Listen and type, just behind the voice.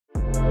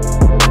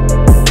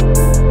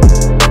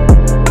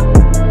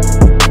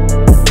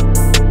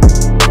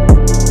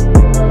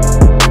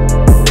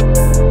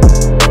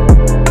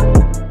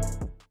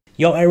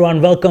Yo everyone,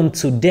 welcome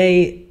to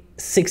day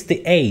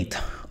 68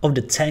 of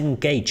the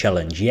 10K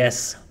challenge.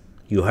 Yes,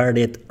 you heard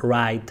it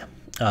right.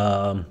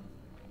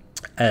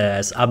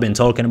 As I've been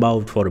talking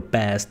about for the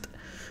past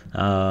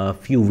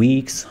few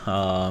weeks,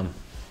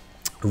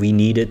 we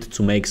needed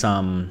to make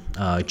some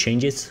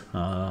changes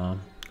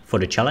for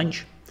the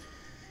challenge.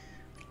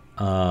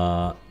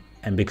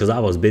 And because I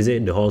was busy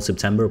the whole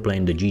September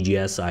playing the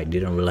GGS, I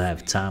didn't really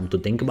have time to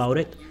think about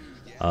it.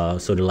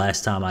 So the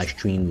last time I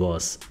streamed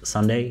was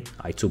Sunday.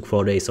 I took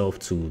 4 days off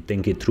to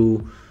think it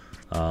through,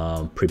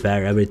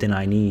 prepare everything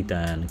I need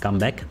and come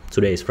back.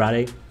 Today is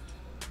Friday.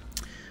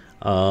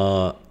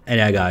 And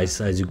yeah guys,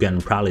 as you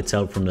can probably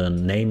tell from the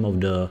name of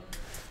the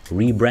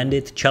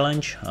rebranded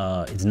challenge,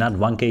 it's not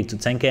 1K to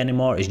 10K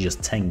anymore, it's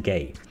just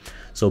 10K.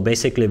 So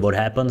basically what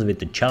happens with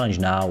the challenge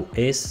now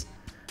is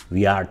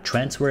we are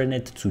transferring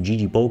it to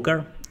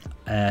Ggpoker,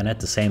 and at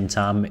the same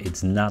time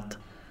it's not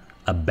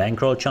a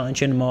bankroll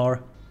challenge anymore.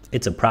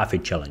 It's a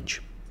profit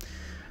challenge.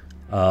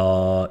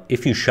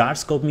 If you short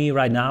scope me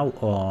right now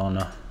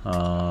on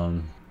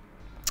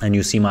and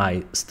you see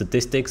my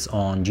statistics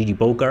on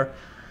Ggpoker,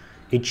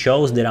 it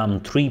shows that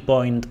I'm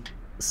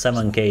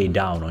 3.7K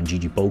down on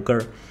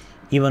Ggpoker,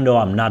 even though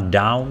I'm not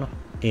down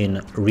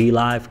in real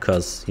life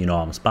because, you know,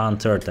 I'm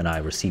sponsored and I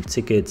receive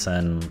tickets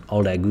and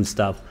all that good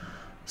stuff.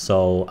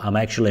 So I'm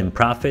actually in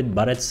profit,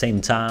 but at the same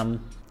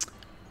time,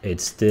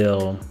 it's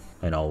still,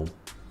 you know,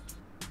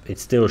 it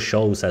still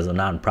shows as a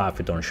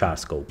non-profit on short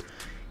scope.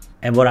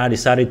 And what I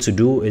decided to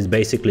do is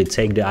basically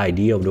take the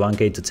idea of the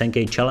 1K to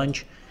 10K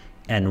challenge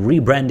and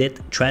rebrand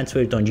it, transfer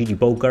it on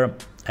Ggpoker,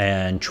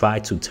 and try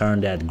to turn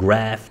that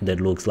graph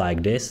that looks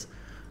like this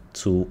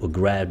to a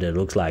graph that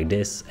looks like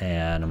this,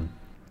 and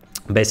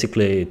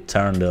basically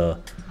turn the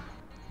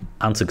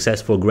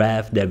unsuccessful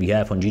graph that we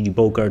have on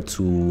Ggpoker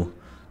to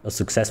a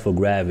successful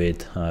graph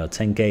with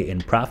 10K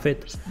in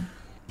profit.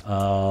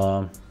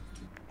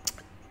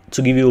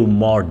 To give you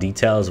more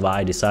details why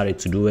I decided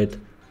to do it,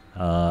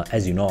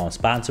 as you know, I'm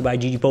sponsored by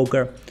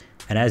Ggpoker,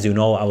 and as you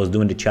know, I was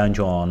doing the challenge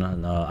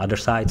on other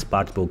sites,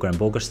 PartyPoker and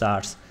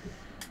PokerStars.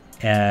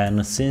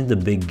 And since the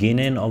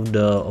beginning of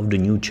the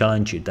new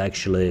challenge, it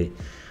actually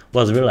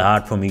was really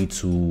hard for me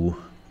to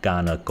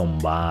kind of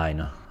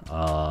combine,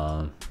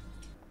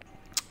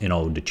 you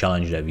know, the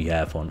challenge that we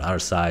have on our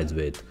sides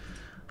with,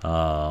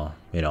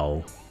 you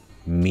know,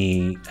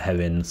 me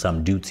having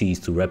some duties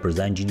to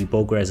represent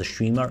Ggpoker as a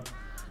streamer.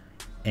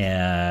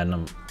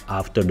 And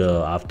after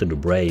the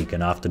break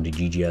and after the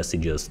GGS,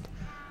 it just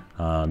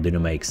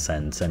didn't make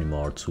sense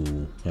anymore to,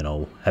 you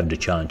know, have the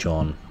challenge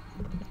on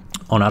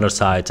other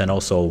sites. And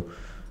also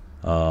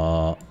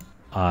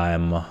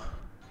I'm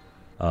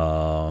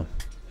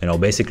you know,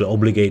 basically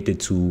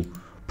obligated to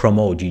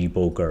promote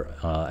Ggpoker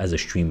as a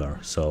streamer,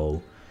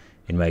 so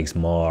it makes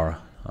more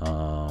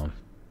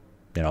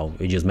you know,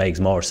 it just makes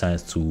more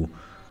sense to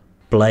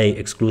play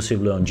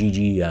exclusively on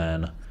GG.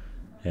 And,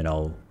 you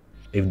know,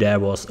 if there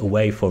was a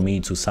way for me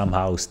to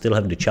somehow still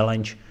have the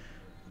challenge,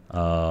 you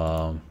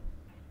know,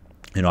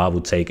 I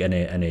would take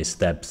any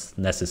steps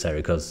necessary,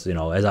 because, you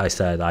know, as I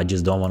said, I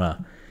just don't want to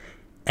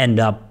end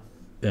up,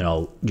 you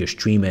know, just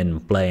streaming,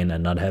 playing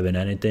and not having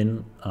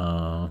anything,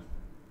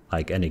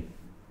 like any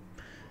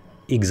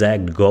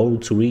exact goal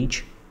to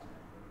reach.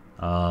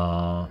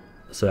 So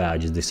yeah, I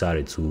just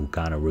decided to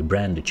kind of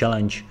rebrand the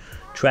challenge,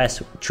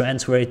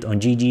 transfer it on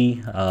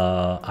GG.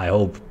 I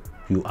hope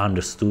you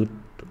understood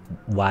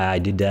why I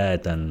did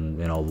that, and,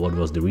 you know, what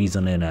was the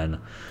reasoning and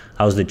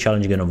how's the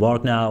challenge gonna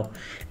work now.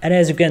 And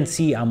as you can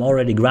see, I'm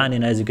already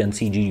grinding. As you can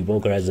see,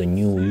 Ggpoker has a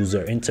new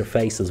user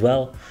interface as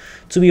well.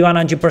 To be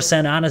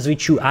 100% honest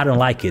with you, I don't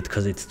like it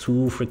because it's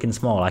too freaking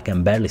small. I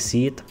can barely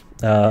see it.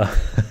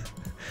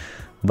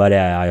 But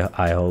yeah,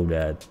 I hope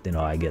that, you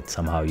know, I get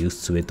somehow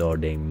used to it, or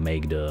they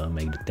make the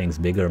things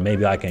bigger.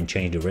 Maybe I can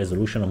change the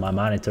resolution of my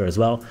monitor as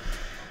well.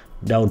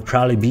 That would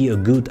probably be a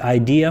good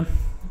idea.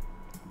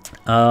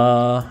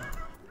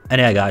 And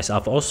yeah guys,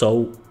 I've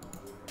also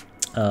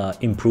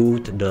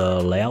improved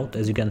the layout.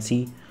 As you can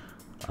see,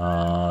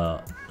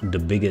 the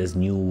biggest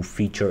new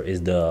feature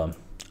is the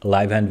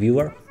live hand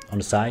viewer on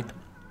the side,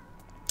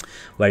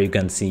 where you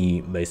can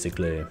see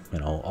basically, you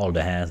know, all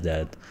the hands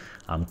that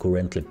I'm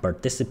currently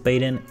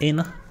participating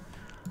in.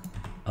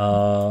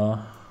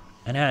 And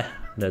yeah,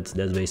 that's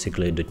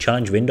basically the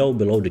challenge window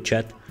below the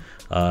chat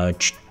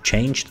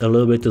changed a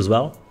little bit as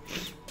well.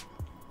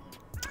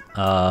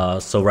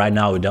 So right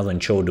now it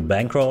doesn't show the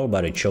bankroll,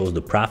 but it shows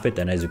the profit,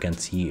 and as you can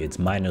see, it's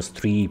minus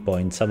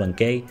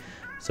 3.7K.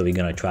 so we're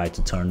gonna try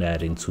to turn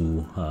that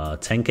into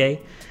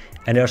 10K.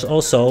 And there's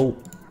also,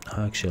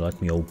 actually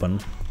let me open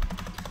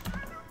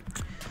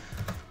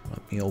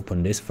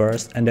this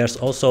first. And there's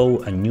also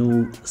a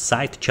new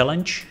site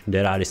challenge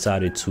that I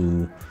decided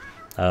to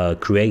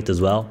create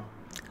as well.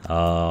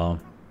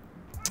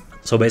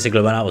 So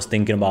basically, when I was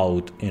thinking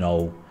about, you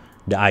know,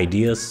 the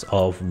ideas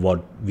of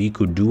what we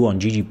could do on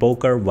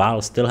Ggpoker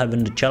while still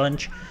having the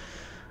challenge,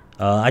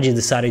 I just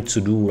decided to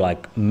do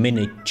like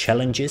mini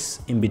challenges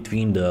in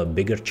between the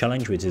bigger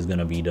challenge, which is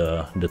gonna be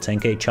the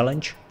 10K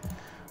challenge.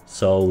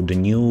 So the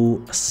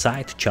new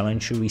site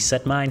challenge, should we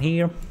set mine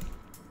here?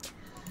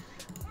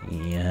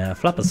 Yeah,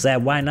 flop a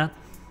set, why not?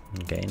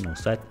 Okay, no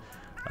set.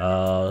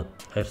 So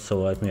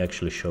let me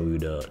actually show you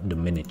the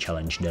minute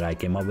challenge that I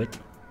came up with.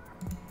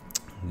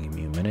 Give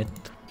me a minute.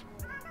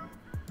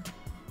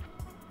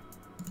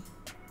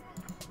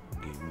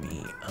 Give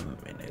me a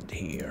minute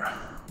here.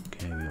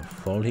 Okay, we'll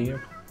fold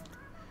here.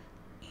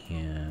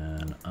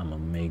 And I'm gonna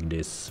make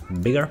this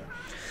bigger.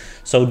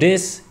 So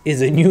this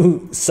is a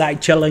new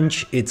side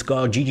challenge. It's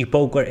called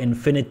Ggpoker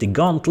Infinity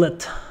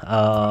Gauntlet.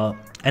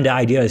 And the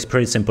idea is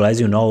pretty simple. As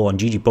you know, on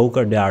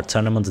Ggpoker there are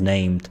tournaments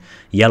named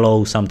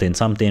yellow something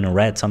something,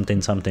 red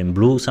something something,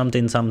 blue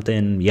something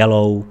something,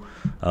 yellow,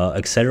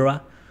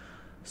 etc.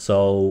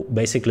 So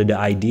basically the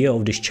idea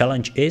of this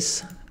challenge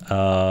is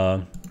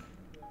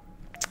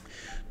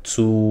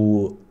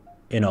to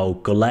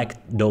collect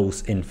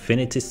those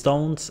infinity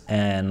stones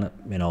and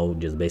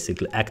just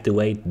basically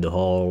activate the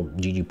whole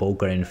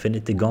Ggpoker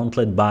Infinity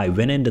Gauntlet by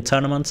winning the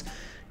tournaments.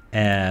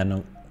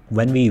 And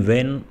when we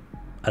win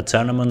a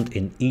tournament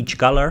in each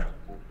color,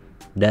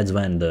 that's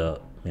when the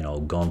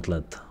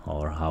gauntlet,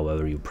 or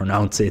however you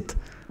pronounce it,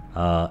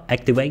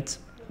 activates.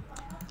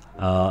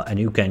 And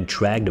you can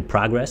track the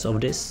progress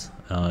of this.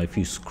 If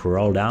you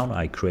scroll down,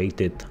 I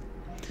created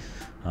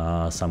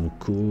some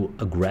cool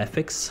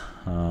graphics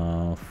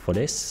for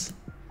this,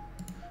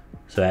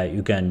 so that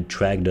you can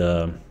track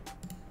the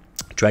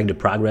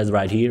progress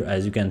right here.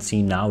 As you can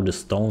see now, the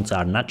stones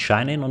are not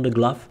shining on the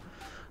glove.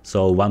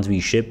 So once we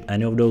ship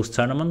any of those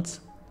tournaments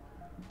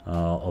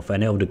of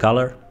any of the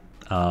color,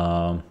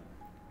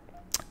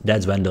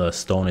 that's when the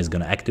stone is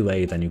gonna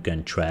activate, and you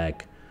can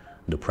track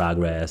the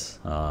progress.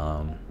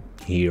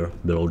 Here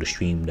below the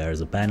stream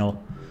there's a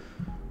panel.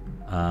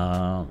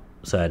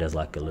 So there's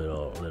like a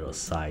little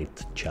side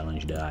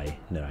challenge that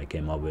I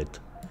came up with.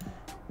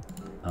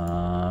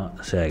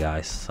 So yeah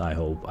guys, I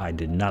hope I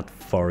did not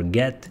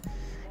forget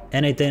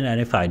anything,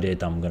 and if I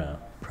did, I'm gonna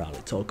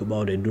probably talk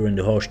about it during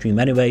the whole stream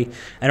anyway.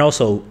 And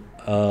also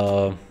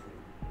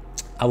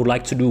I would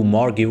like to do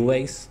more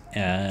giveaways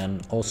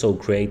and also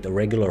create a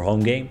regular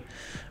home game.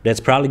 That's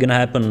probably gonna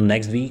happen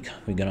next week.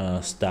 We're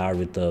gonna start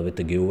with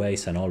the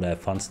giveaways and all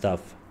that fun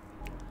stuff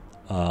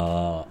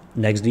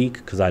next week,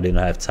 because I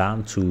didn't have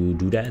time to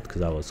do that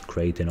because I was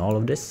creating all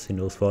of this in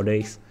those 4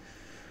 days.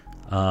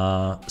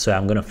 So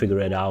I'm gonna figure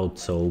it out,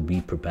 so be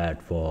prepared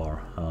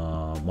for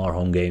more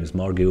home games,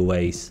 more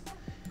giveaways,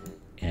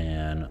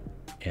 and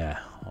yeah,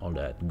 all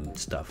that good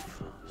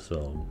stuff.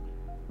 So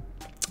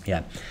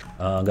yeah,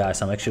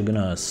 guys, I'm actually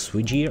gonna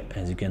switch here.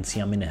 As you can see,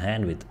 I'm in a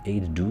hand with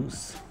 8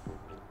 deuce.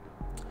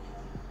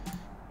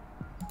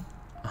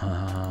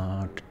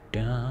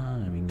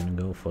 We're gonna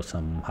go for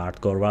some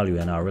hardcore value,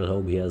 and I really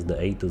hope he has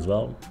the 8 as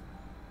well.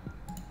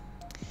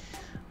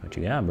 What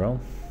you got, bro?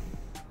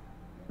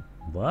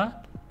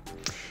 What?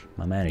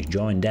 My man is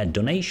joined that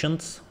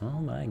donations. Oh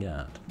my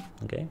god.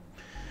 Okay,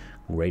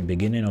 great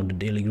beginning of the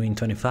daily green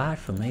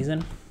 25.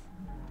 Amazing.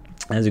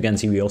 As you can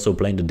see, we also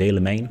playing the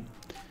daily main.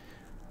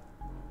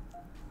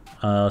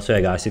 So yeah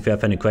guys, if you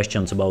have any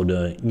questions about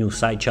the new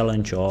side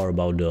challenge or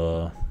about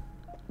the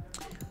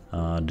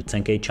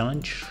 10k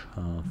challenge,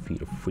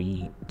 feel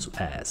free to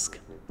ask.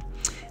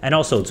 And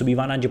also, to be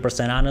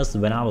 100% honest,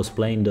 when I was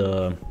playing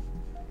the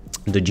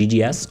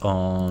GGS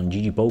on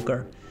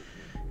Ggpoker,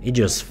 it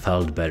just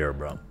felt better,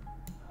 bro.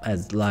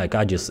 As like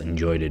I just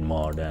enjoyed it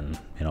more than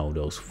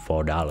those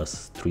 $4,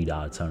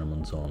 $3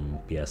 tournaments on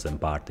PSN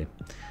Party.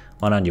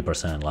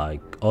 100%.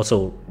 Like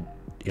also,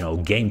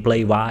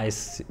 gameplay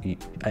wise,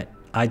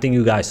 I think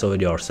you guys saw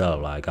it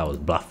yourself. Like I was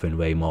bluffing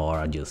way more.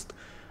 I just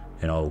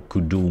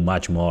could do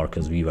much more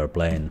because we were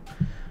playing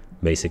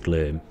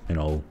basically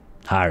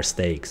higher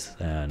stakes,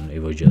 and it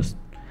was just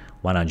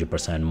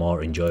 100%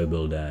 more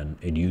enjoyable than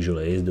it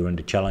usually is during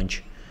the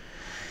challenge.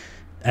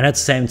 And at the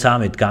same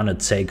time, it kind of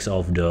takes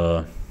off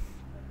the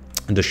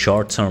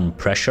short-term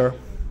pressure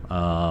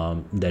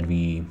that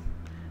we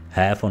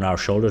have on our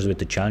shoulders with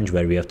the challenge,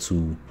 where we have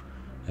to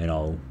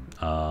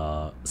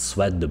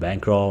sweat the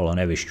bankroll on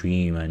every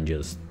stream and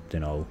just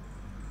where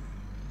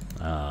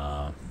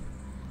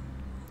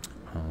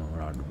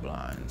are the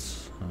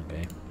blinds?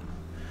 Okay,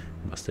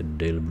 busted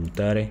daily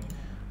brutary.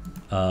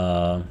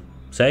 So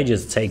it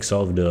just takes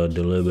off the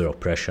little bit of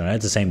pressure. And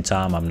at the same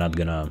time, I'm not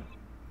gonna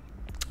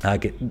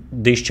like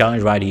this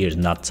challenge right here is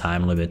not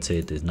time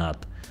limited, it's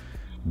not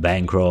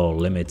bankroll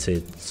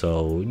limited,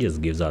 so it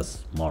just gives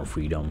us more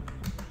freedom.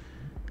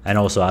 And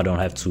also I don't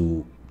have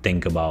to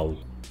think about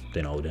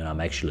that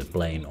I'm actually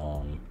playing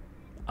on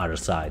other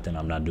side and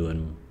I'm not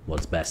doing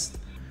what's best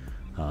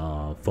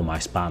for my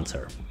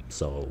sponsor.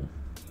 So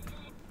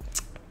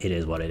it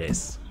is what it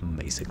is,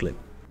 basically.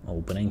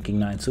 Opening king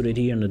 9 suited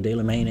here in the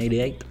daily main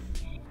 88.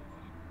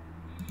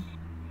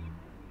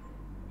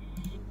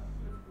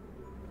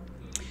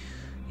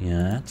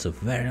 Yeah, it's a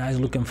very nice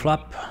looking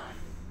flop.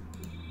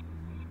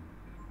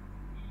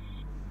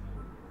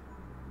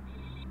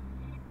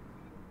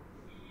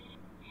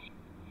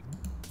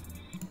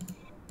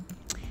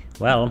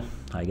 Well,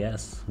 I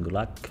guess, good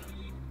luck.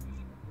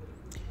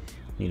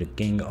 Need a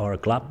king or a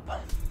club.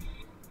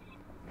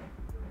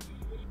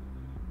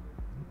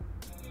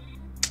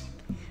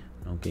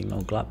 No king,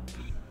 no club.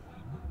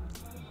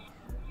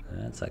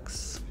 That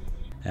sucks.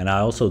 And I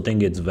also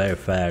think it's very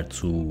fair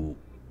to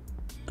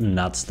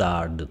not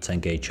start the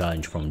 10k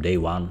challenge from day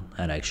one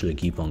and actually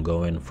keep on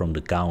going from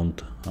the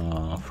count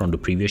from the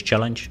previous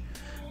challenge.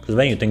 Because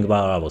when you think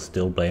about it, I was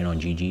still playing on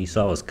GG,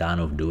 so I was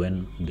kind of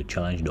doing the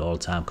challenge the whole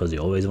time because you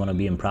always want to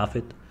be in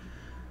profit.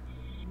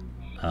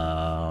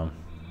 So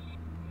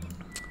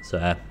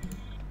yeah,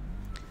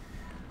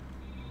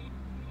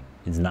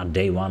 it's not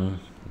day one,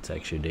 it's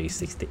actually day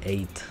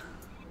 68,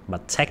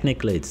 but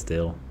technically it's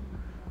still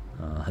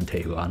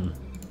day one.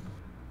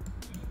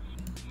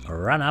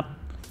 Run up.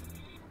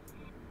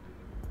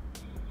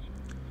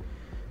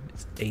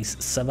 It's ace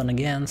 7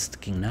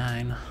 against king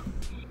 9.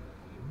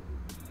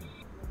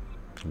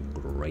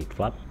 Great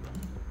flop.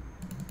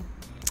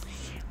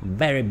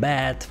 Very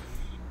bad.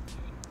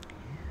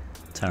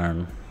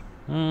 Turn.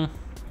 Should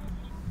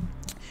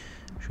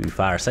we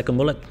fire a second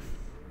bullet?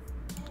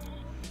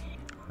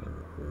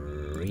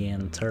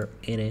 Re-enter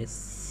it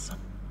is.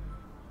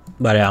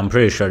 But yeah, I'm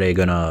pretty sure they're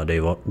gonna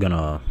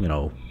you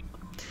know,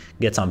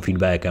 get some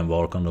feedback and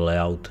work on the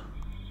layout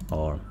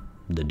or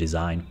the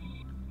design.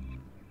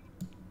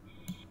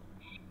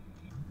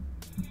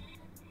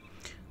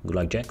 Good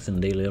luck, Jacks,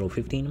 in daily level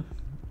 15.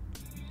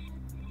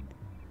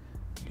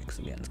 Jacks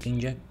against King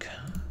Jack.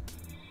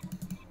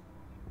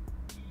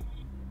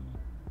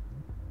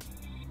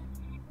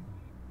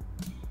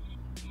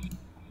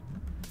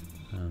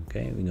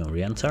 Okay, we're gonna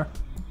re-enter.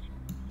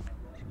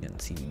 You can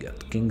see we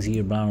got kings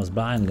here, brown is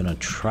blind. I'm gonna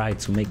try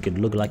to make it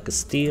look like a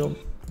steal.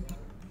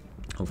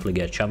 Hopefully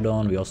get chopped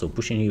on. We're also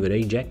pushing here with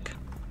a-jack.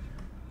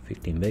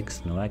 15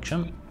 bigs, no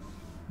action.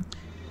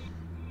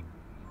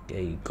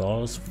 Okay, he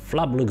calls.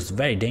 Flop looks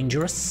very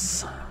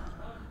dangerous.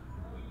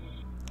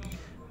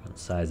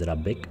 Let's size it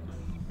up big.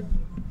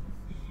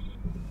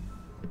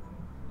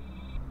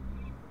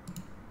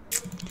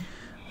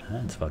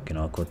 That's fucking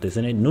awkward,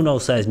 isn't it? Nuno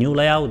says new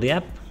layout.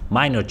 Yep,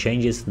 minor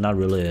changes, not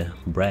really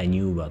brand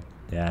new, but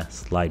yeah,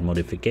 slight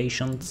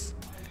modifications.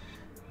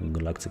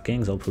 Good luck to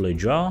kings, hopefully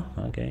draw.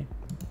 Okay.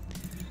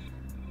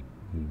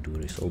 Do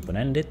this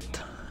open-ended.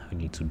 We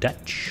need to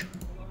Dutch.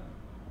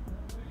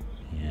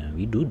 Yeah,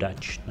 we do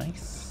Dutch.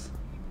 Nice.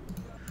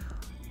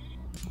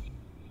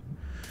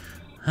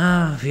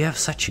 We have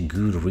such a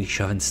good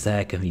reshoving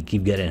stack and we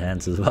keep getting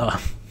hands as well.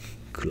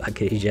 Good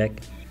luck,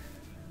 a-jack.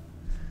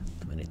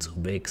 22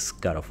 bigs,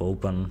 cutoff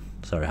open.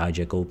 Sorry,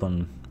 hijack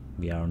open.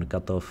 We are on the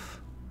cutoff.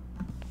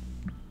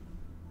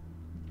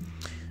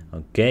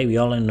 Okay, we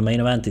all in the main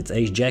event. It's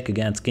ace-jack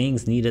against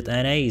kings. Needed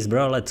an ace,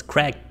 bro. Let's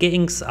crack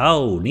kings.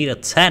 Oh, need a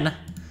 10.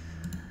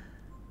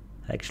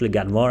 Actually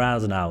got more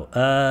outs now.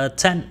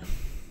 10.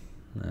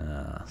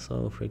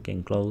 So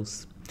freaking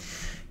close.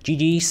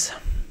 GG's.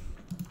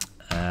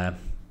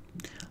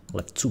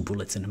 Left 2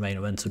 bullets in the main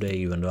event today,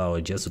 even though I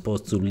was just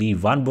supposed to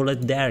leave 1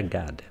 bullet there.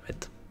 God damn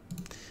it.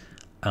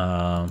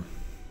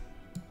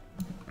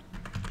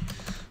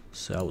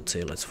 So I would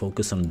say let's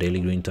focus on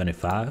daily green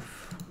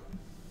 25.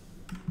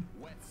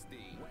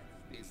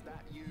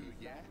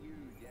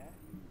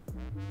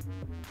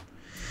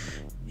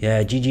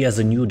 Yeah, GG has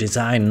a new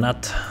design,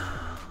 not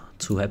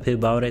too happy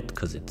about it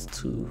because it's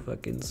too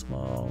fucking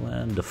small,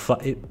 and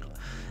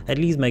at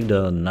least make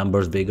the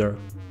numbers bigger.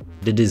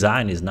 The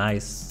design is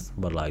nice,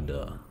 but like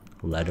the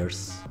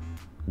letters,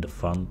 the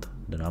font,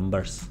 the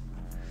numbers.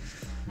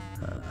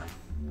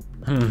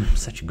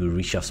 Such a good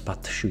reshove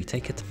spot. Should we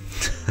take it?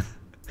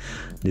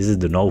 This is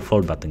the no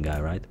fold button guy,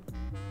 right?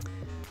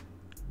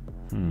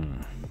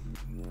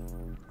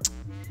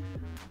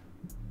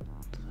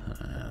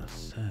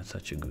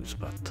 Such a good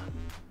spot.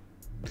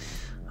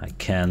 I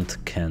can't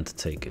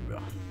take it, bro.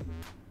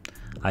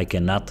 I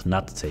cannot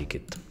not take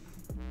it.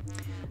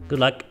 Good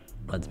luck.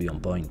 Let's be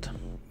on point.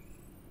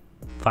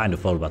 Find the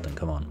fold button,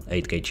 come on.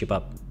 8k chip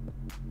up.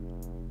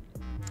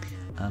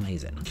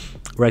 Amazing.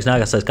 Rex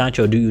Naga says,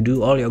 Karlencho, do you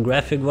do all your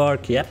graphic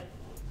work? Yep.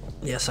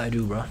 Yes, I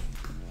do, bro.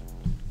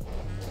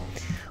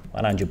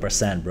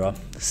 100%, bro.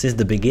 Since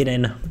the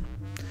beginning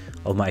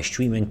of my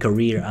streaming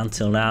career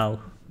until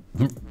now.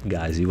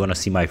 Guys, you wanna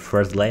see my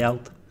first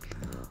layout?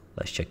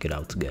 Let's check it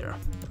out together.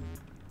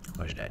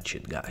 Watch that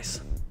shit,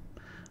 guys.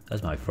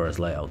 That's my first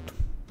layout.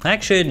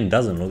 Actually, it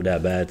doesn't look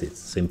that bad. It's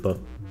simple.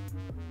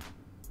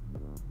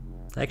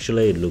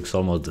 Actually, it looks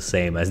almost the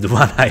same as the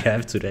one I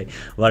have today.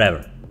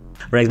 Whatever.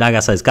 Rex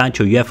Naga says,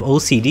 Karlencho, you have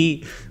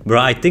OCD? Bro,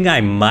 I think I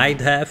might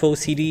have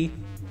OCD.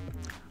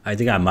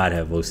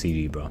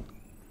 Bro.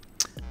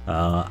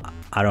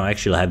 I don't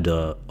actually have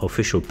the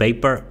official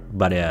paper,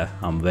 but yeah,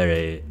 I'm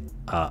very...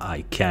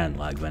 I can,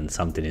 like, when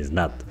something is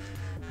not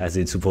as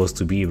it's supposed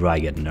to be, bro, I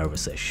get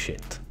nervous as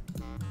shit.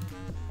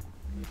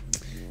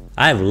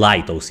 I have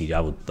light OCD.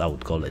 I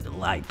would call it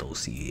light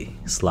OCD.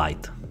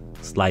 Slight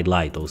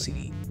light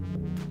OCD.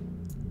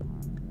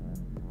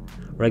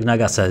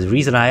 Regnaga says,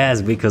 reason I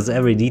ask because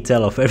every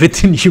detail of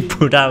everything you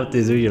put out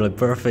is usually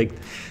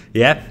perfect.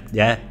 Yeah.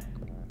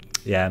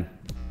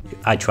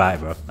 I try,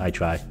 bro. I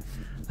try.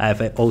 I have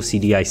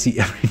OCD. I see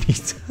every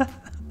detail.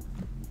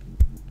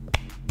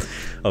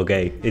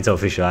 Okay, it's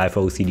official. I have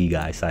OCD,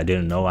 guys. I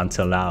didn't know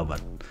until now,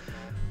 but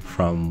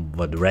from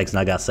what Rex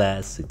Naga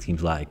says, it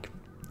seems like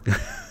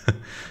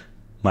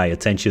My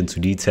attention to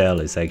detail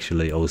is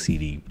actually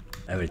OCD.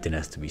 Everything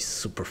has to be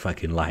super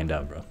fucking lined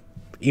up, bro.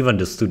 Even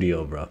the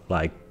studio, bro.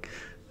 Like,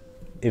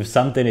 if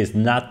something is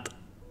not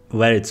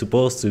where it's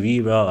supposed to be,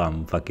 bro,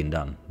 I'm fucking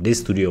done. This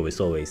studio is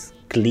always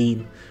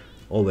clean.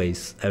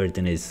 Always,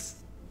 everything is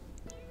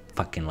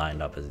fucking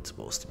lined up as it's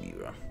supposed to be,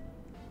 bro.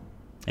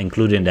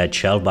 Including that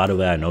shelf, by the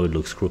way. I know it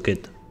looks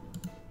crooked,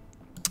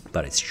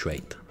 but it's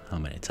straight. How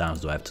many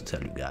times do I have to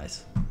tell you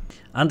guys?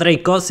 Andrei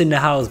Kos in the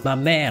house, my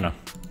man.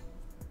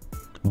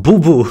 Boo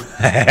boo.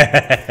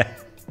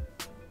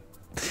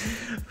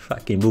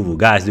 Fucking boo boo.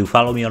 Guys, do you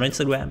follow me on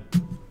Instagram?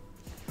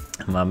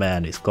 My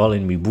man is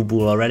calling me boo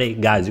boo already.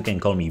 Guys, you can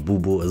call me boo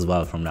boo as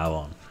well from now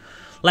on.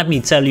 Let me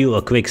tell you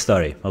a quick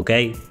story,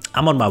 okay?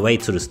 I'm on my way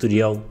to the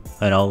studio,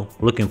 you know,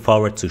 looking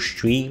forward to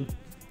stream.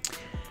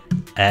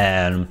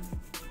 And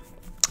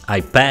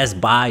I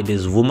passed by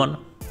this woman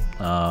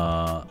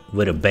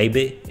with a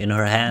baby in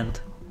her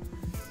hand.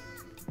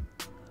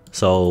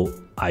 So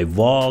I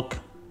walk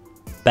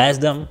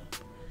past them,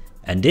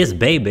 and this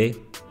baby,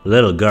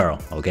 little girl,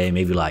 okay,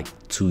 maybe like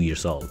 2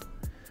 years old.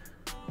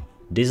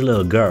 This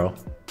little girl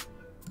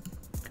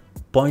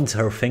points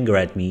her finger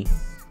at me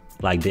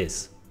like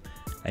this,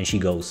 and she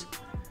goes,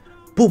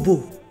 boo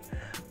boo,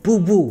 boo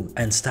boo,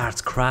 and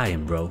starts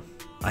crying, bro.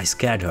 I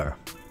scared her.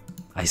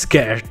 I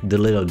scared the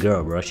little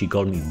girl, bro. She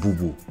called me boo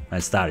boo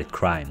and started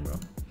crying, bro.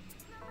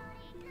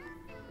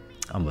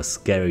 I'm a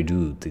scary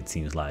dude, it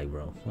seems like,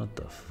 bro. What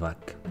the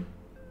fuck?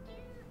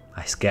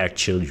 I scare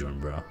children,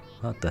 bro.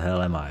 What the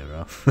hell am I,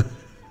 bro?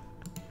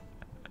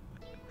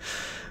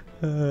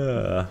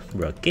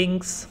 Bro,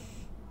 kings.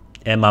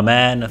 And my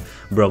man,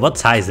 bro, what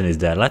sizing is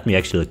that? Let me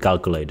actually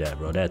calculate that,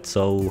 bro. That's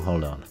so,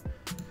 hold on.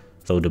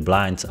 So the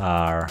blinds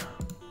are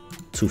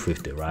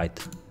 250,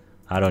 right?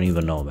 I don't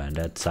even know, man.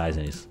 That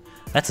sizing is,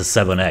 that's a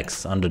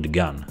 7x under the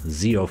gun.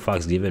 0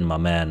 fucks given, my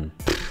man.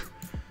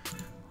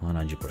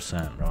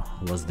 100%, bro.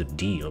 What's the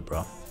deal,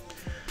 bro?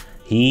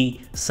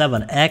 He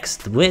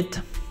 7x'd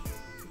with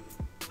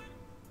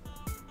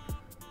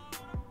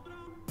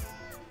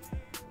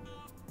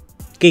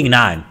King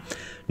 9.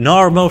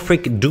 Normal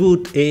freak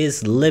dude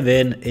is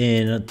living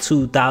in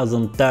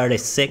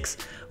 2036,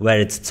 where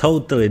it's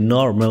totally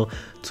normal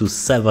to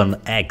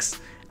 7x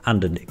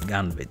under the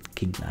gun with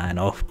King 9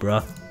 off,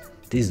 bro.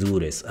 This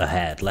dude is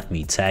ahead. Let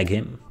me tag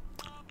him.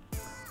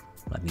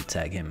 Let me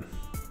tag him.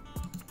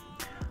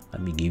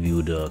 Let me give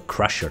you the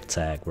Crusher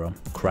tag, bro.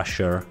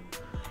 Crusher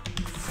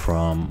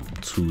from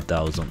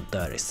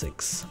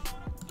 2036.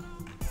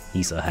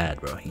 He's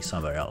ahead, bro. He's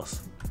somewhere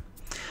else.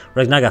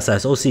 Regnaga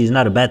says, OC is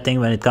not a bad thing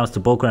when it comes to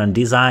poker and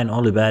design,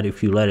 only bad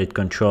if you let it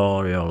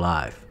control your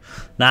life.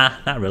 Nah,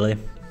 not really.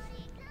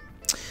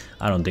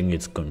 I don't think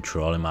it's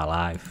controlling my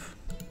life.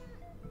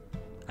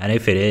 And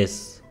if it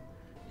is,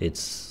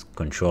 it's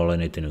controlling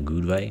it in a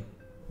good way.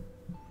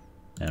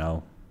 You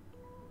know,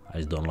 I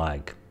just don't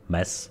like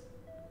mess.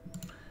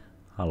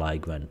 I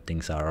like when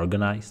things are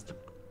organized.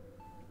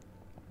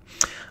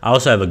 I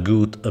also have a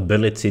good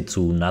ability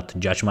to not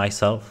judge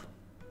myself.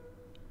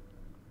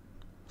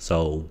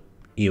 So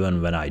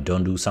even when I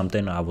don't do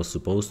something I was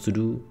supposed to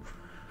do,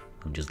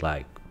 I'm just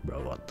like,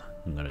 bro, what?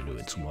 I'm gonna do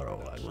it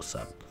tomorrow, like, what's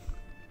up?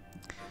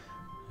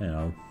 You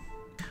know.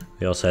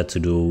 We also had to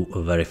do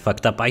a very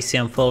fucked up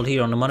ICM fold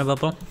here on the money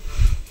bubble.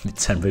 With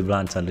 10 big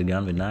blinds under the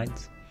gun with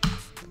nines.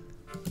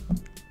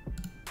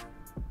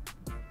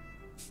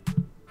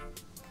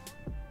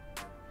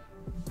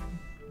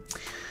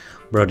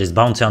 Bro, this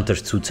Bounty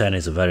Hunters 210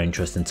 is a very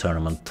interesting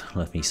tournament,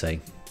 let me say.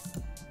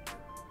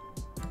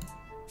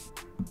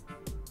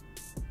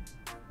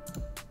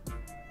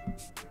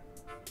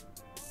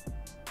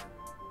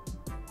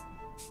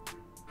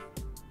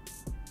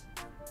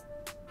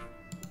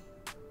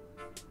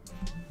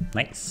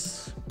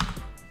 Nice.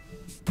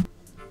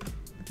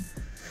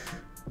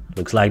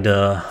 Looks like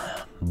the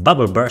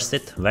bubble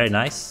bursted, very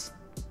nice.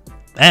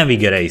 And we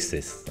get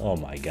aces. Oh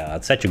my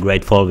god, such a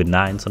great fold with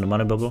nines on the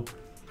money bubble.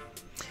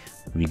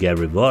 We get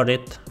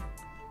rewarded.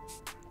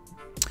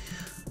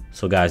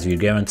 So guys, we're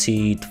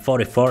guaranteed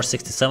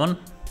 44.67.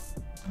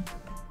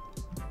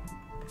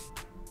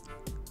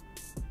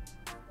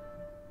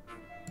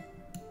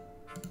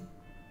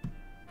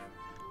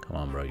 Come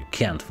on, bro, you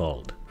can't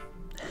fold.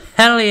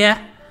 Hell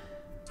yeah!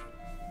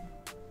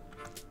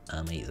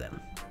 Amazing.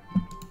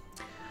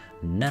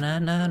 Na na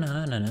na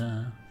na na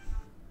na.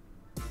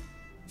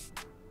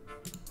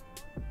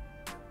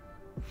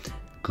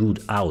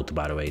 Good out,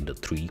 by the way, the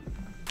 3.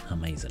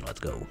 Amazing, let's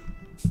go.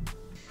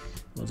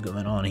 What's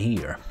going on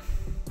here?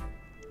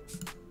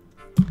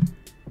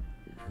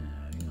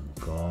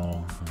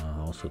 Call. I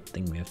also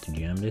think we have to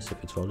jam this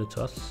if it's folded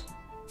to us.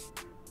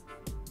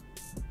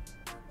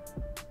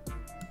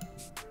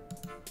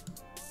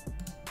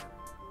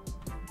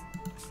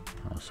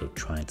 Also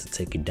trying to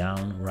take it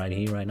down right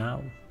here, right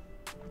now.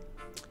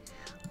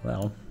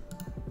 Well,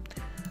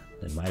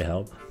 that might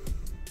help.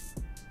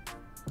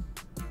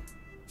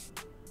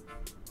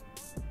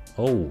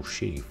 Oh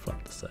shit, he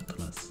flopped the set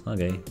on us.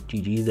 Okay,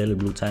 GG, daily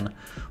blue 10.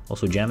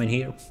 Also jamming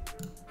here.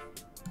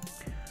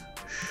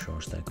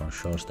 Short stack on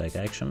short stack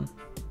action.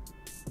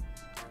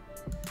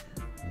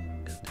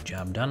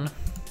 job done.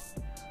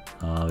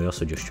 We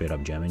also just straight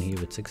up jamming here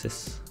with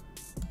sixes.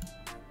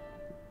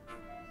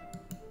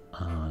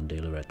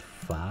 Dealer at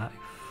 5.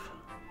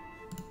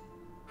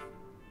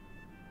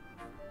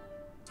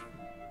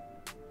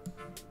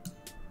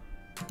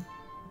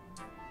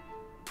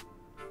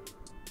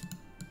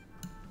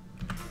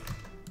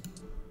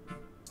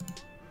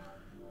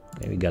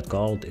 Okay, we got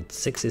called. It's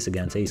sixes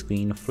against ace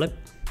queen flip.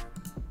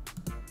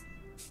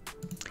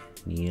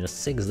 Need a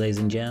 6, ladies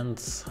and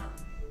gents.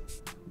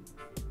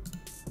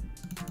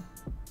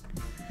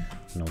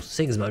 No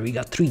 6, but we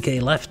got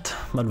 3k left.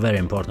 But very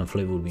important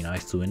flip, would be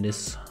nice to win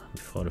this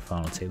before the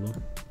final table.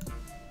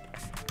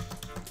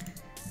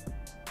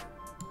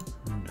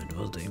 That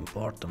was the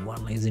important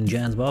one, ladies and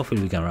gents. But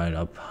hopefully we can ride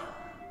up.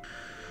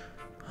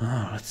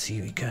 Let's see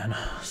if we can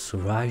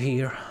survive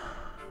here.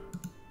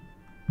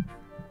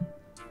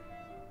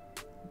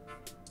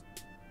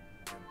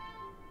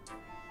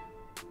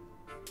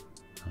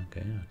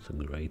 Okay, that's a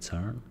great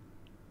turn.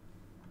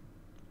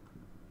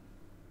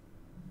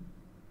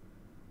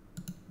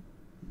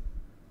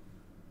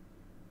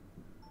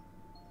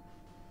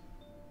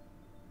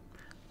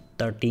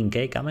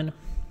 $13k coming.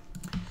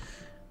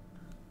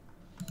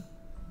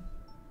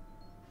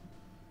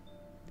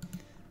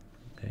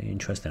 Okay,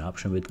 interesting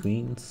option with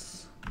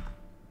queens.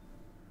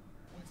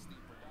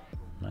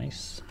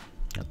 Nice.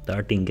 Got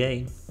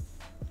 13k.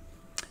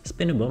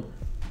 Spinnable.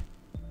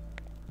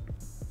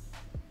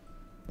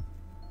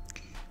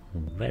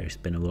 Very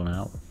spinnable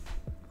now.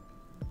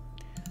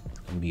 It's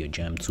gonna be a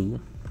jam too.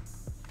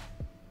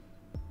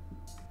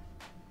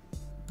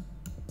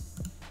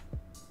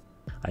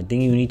 I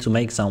think you need to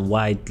make some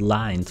white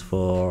lines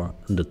for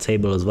the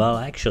table as well.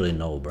 Actually,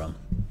 no, bro.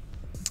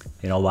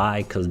 You know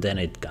why? Because then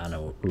it kind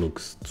of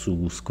looks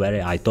too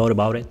square. I thought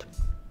about it.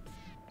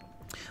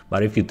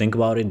 But if you think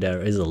about it,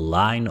 there is a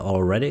line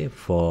already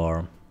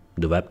for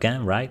the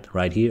webcam, right?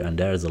 Right here. And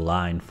there is a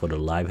line for the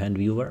live hand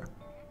viewer.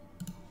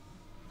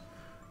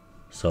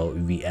 So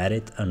if we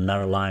added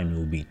another line, it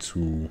will be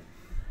too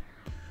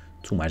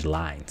much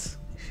lines.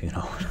 If you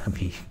know what I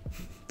mean.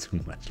 Too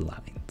much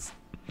lines.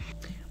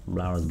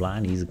 Blower's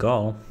blind, easy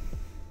call.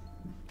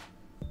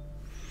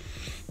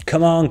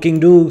 Come on, King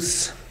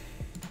Deuce.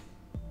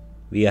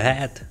 We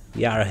ahead.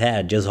 We are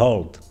ahead. Just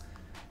hold.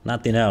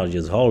 Nothing else.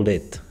 Just hold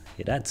it.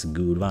 Yeah, that's a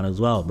good one as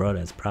well, bro.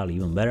 That's probably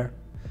even better.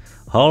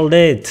 Hold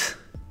it.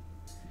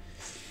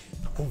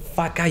 Oh,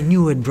 fuck, I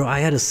knew it, bro. I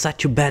had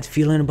such a bad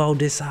feeling about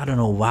this. I don't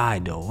know why,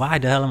 though. Why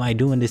the hell am I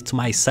doing this to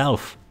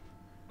myself?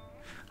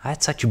 I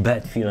had such a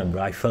bad feeling,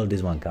 bro. I felt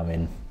this one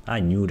coming.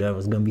 I knew there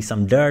was gonna be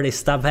some dirty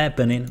stuff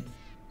happening.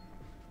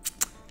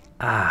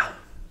 Ah.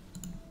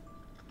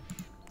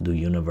 The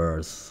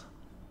universe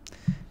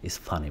is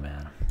funny,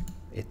 man.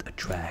 It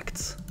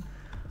attracts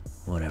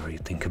whatever you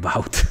think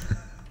about.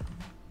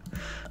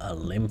 A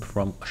limp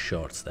from a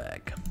short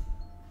stack.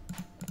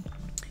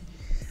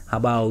 How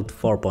about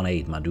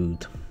 4.8, my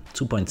dude?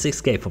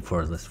 2.6k for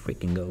first. Let's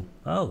freaking go.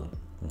 Oh,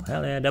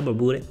 hell yeah, double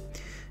booty.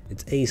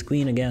 It's ace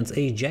queen against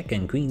ace jack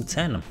and queen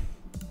 10.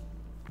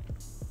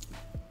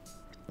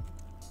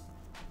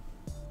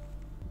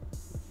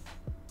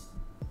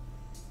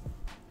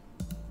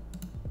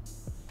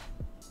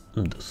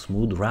 The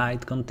smooth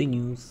ride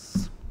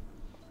continues.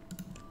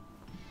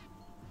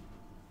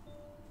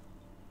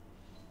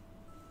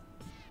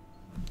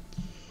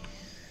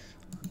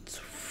 Let's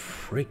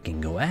freaking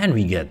go. And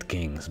we get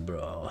kings,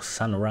 bro.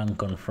 Sun run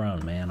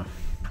confirmed, man.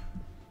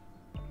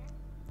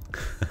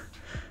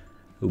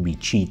 It'll be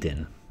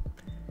cheating.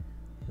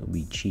 It'll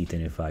be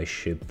cheating if I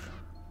ship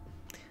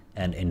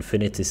an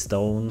infinity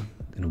stone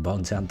in a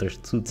bounty hunter's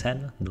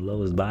 210, the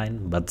lowest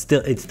bind. But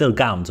still, it still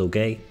counts,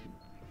 okay?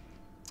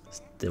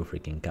 Still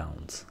freaking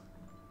counts.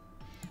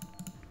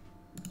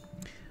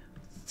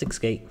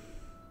 6k.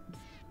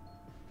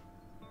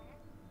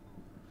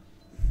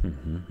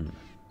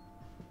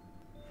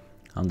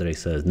 Andre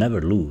says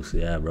never lose.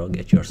 Yeah, bro,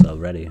 get yourself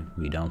ready.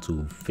 We down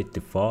to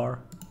 54.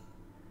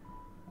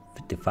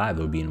 55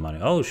 will be in the money.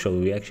 Oh, so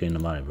we actually in the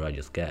money, bro. I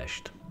just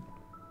cashed.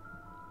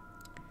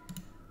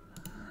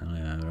 Oh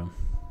yeah, bro.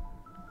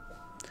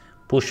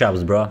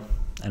 Push-ups, bro.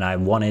 And I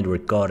want it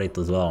recorded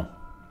as well.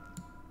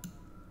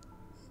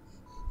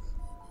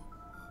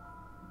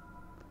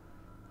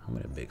 How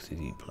many bigs is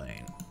he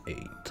playing? 8.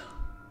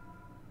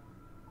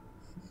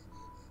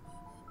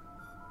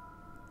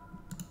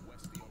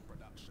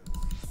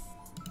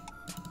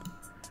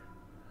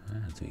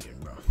 That's weird,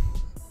 bro.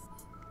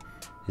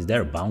 Is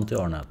there a bounty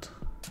or not?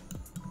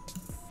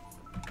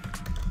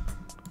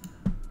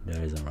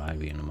 There isn't, right?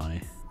 We in the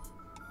money.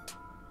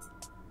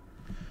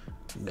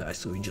 Guys,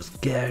 so we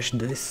just cashed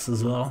this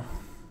as well.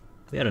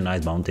 We had a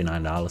nice bounty,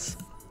 $9.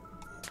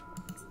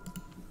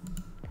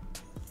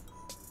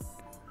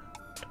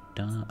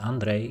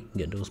 Andre,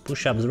 get those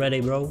push-ups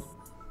ready, bro.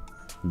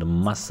 The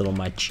muscle on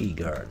my cheek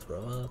hurts,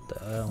 bro. What the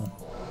hell?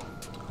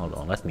 Hold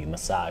on, let me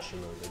massage a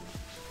little bit.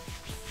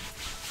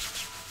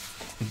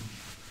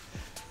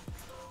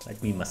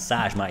 Let me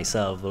massage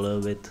myself a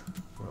little bit.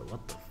 Bro,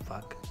 what the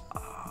fuck?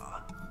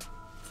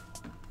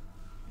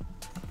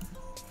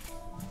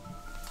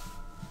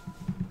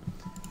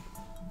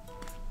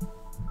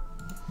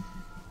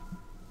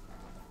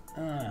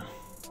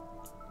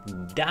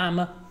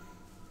 Dame.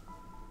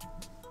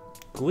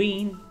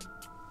 Queen.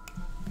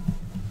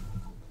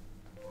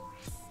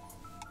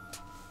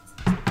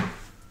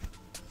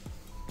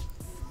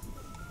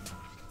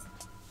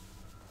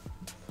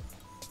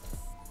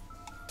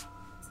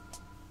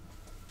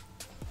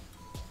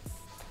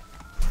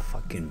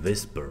 Fucking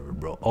whisper,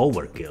 bro.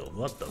 Overkill.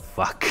 What the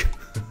fuck?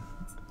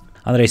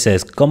 Andre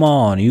says, come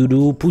on, you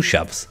do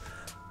push-ups.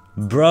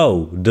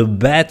 Bro, the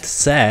bet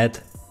said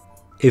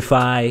if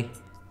I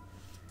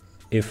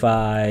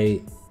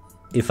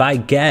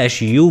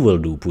cash, you will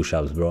do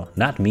push-ups, bro.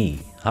 Not me.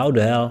 How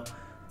the hell?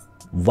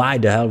 Why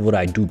the hell would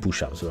I do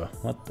push-ups, bro?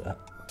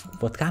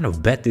 What kind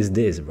of bet is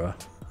this, bro?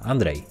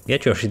 Andre,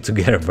 get your shit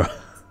together, bro.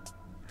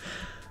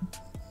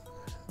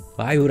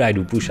 Why would I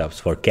do push-ups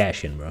for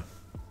cashing, bro?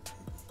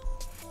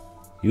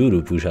 You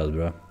do push-ups,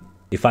 bro.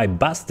 If I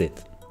bust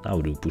it, I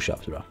will do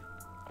push-ups, bro.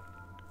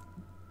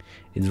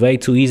 It's way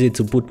too easy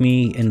to put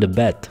me in the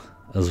bet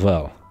as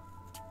well.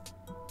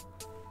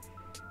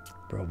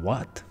 Bro,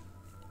 what?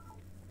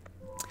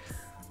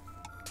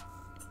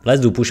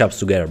 Let's do push-ups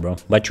together, bro.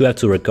 But you have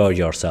to record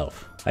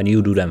yourself. And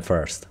you do them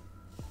first.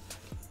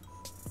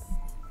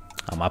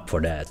 I'm up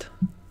for that.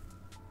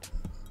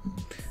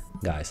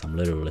 Guys, I'm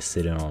literally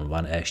sitting on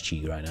one ass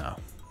cheek right now.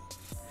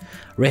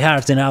 Ray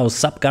Hart in house.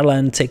 Sup,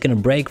 Karlen, taking a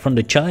break from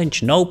the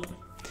challenge? Nope.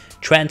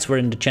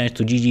 Transferring the challenge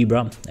to GG,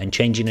 bro. And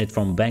changing it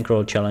from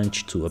bankroll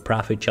challenge to a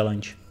profit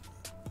challenge.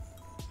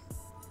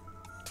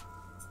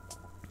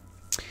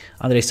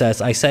 Andre says,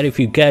 I said if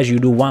you cash, you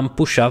do 1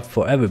 push-up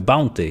for every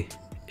bounty.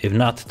 If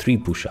not, 3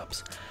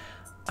 push-ups.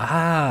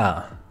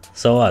 Ah,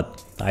 so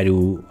what? I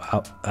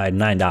had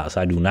 $9.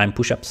 I do 9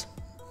 push-ups.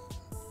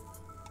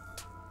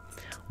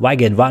 Why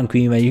get 1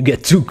 queen when you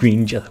get 2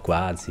 queens? Just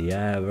quads.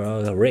 Yeah,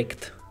 bro.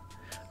 Rigged.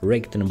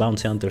 Rigged in the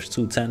Bounty Hunters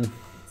 210.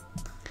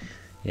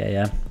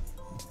 Yeah.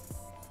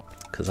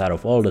 Because out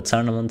of all the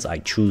tournaments, I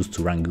choose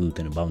to run good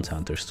in the Bounty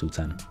Hunters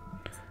 210.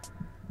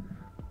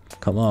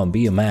 Come on,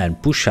 be a man.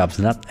 Push-ups,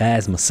 not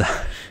ass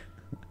massage.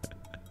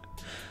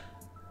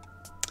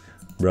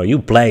 Bro, you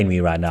playing me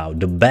right now.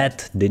 The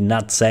bet did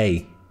not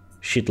say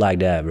shit like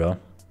that, bro.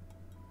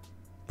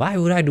 Why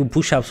would I do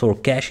push-ups for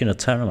cash in a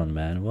tournament,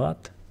 man?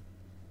 What?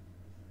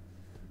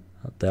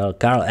 What the hell?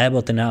 Carl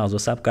Abbott in the house.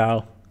 What's up,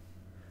 Carl?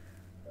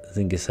 I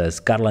think it says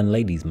Karlen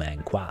ladies,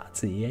 man.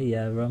 Quads.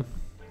 Yeah, bro.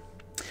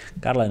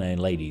 Karlen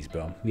and ladies,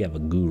 bro. We have a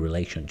good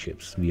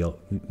relationships. We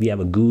have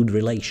a good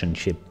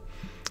relationship.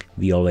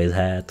 We always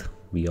had.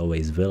 We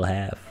always will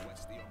have.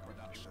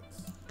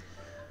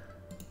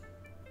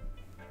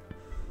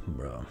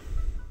 Bro.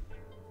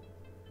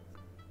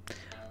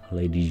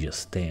 Ladies just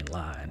stay in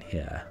line.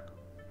 Yeah.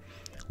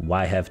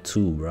 Why have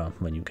 2, bro,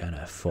 when you can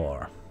have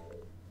 4?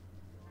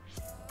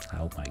 I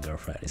hope my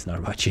girlfriend is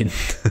not watching.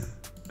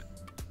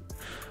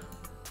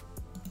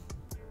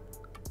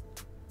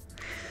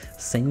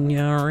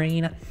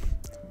 Senorita.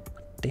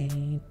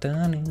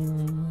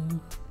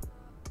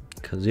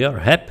 Cause you're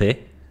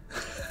happy.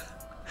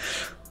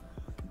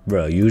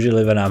 Bro,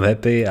 usually when I'm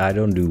happy, I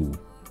don't do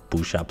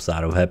push-ups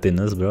out of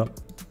happiness, bro.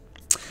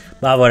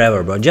 But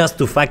whatever, bro. Just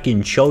to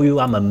fucking show you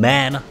I'm a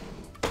man.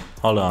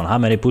 Hold on, how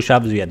many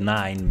push-ups? We had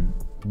 9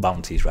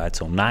 bounties, right?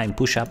 So 9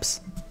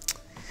 push-ups.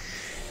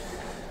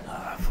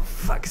 For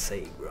fuck's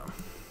sake, bro.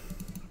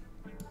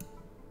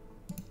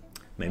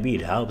 Maybe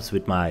it helps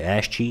with my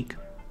ass cheek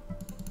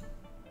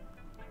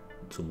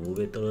to move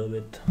it a little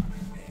bit.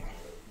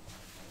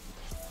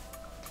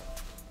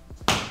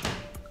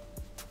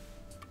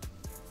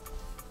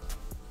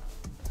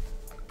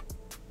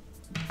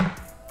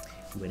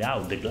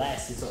 Without the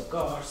glasses, of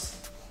course.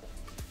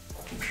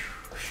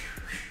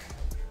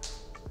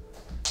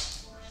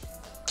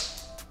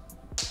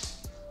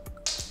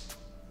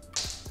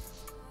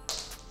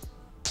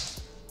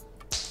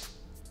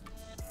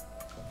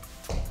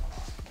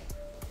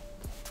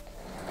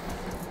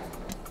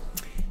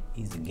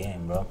 Easy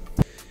game, bro.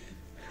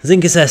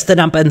 Zinky says,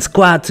 stand up and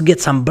squat to get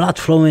some blood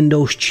flow in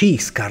those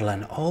cheeks,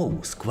 Karlen. Oh,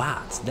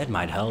 squats. That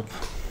might help.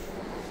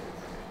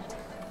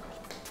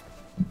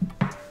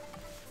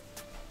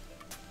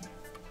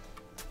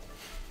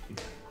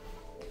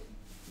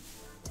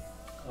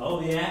 Oh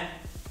yeah.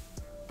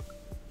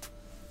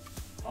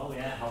 Oh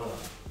yeah, hold on.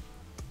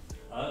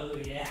 Oh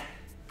yeah.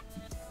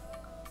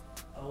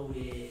 Oh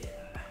yeah.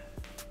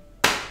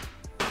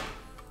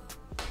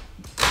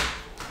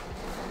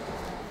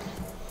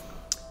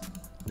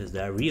 This is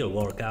the real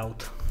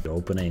workout. You're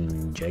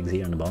opening jacks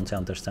here in the Bounty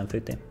Hunters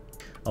 1050.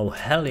 Oh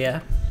hell yeah.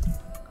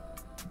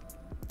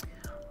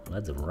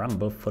 Let's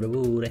rumble for the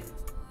booty.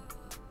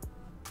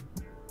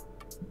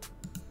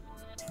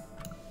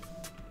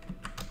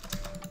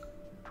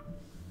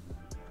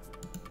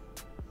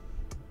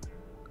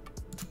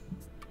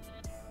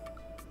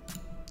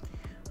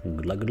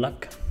 Good luck, good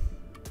luck.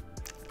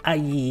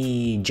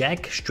 Aye,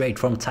 Jack, straight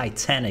from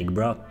Titanic,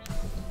 bro.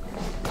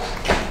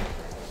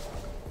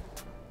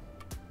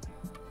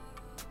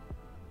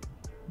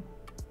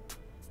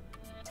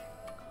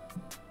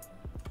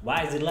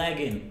 Why is it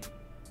lagging?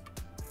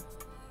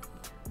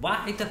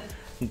 Why the...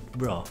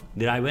 Bro,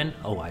 did I win?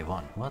 Oh, I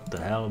won. What the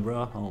hell,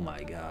 bro? Oh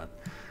my god.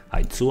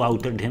 I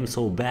 2-outed him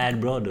so bad,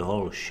 bro, the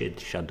whole shit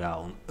shut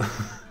down.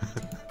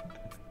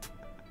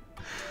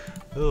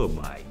 Oh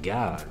my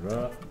god,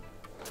 bro.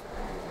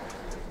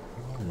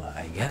 Oh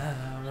my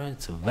god,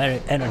 it's a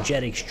very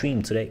energetic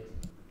stream today.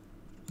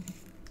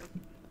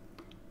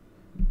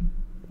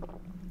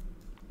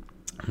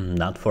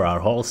 Not for our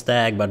whole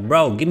stack, but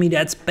bro, give me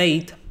that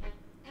spade.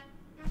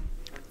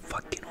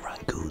 Fucking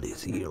Rangoon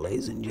is here,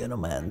 ladies and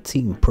gentlemen.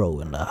 Team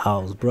Pro in the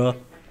house, bro.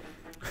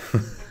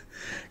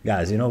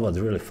 Guys, you know what's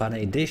really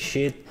funny? This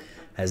shit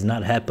has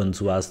not happened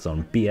to us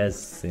on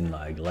PS in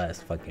like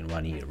last fucking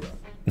 1 year, bro.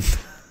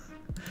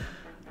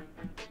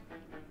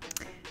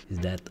 Is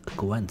that a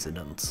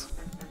coincidence?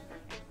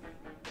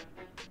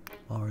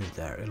 Or is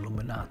there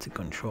Illuminati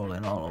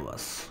controlling all of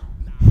us?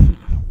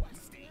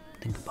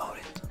 Think about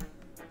it.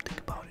 Think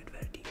about it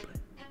very deeply.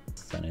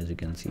 And as you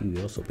can see,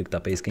 we also picked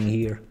up ace king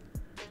here.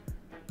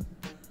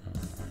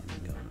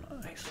 We got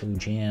an ISO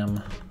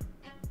jam.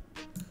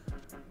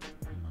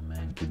 My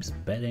man keeps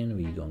betting.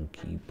 We gonna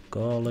keep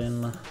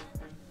calling.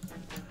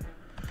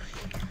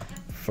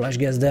 Flash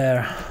gets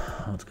there.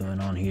 What's going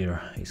on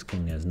here? Ace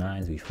king has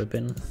nines. We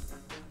flipping.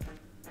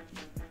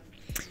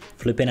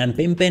 Flipping and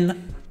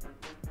pimping.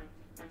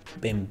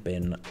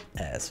 Pimping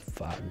as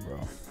fuck, bro.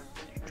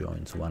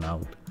 Joins one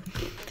out.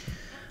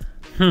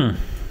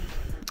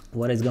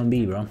 What is gonna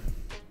be, bro?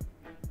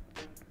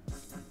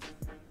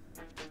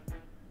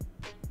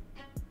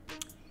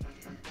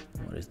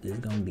 What is this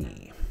gonna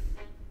be?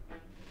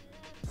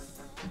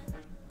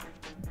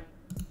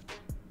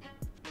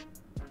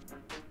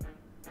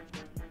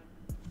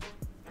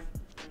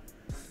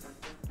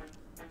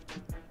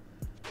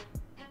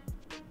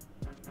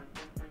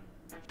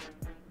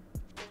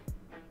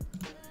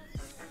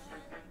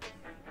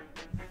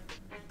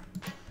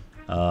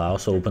 I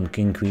also opened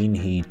king queen.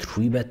 He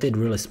 3-betted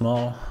really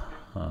small,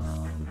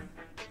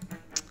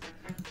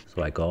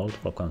 so I called.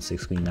 Flop on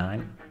 6 queen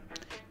 9.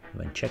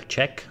 Went check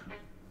check.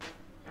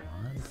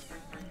 What?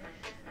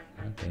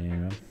 Okay.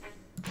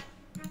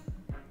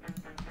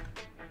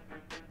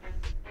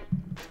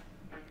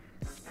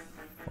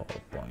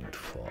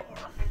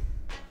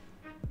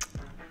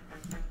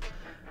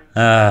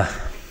 4.4.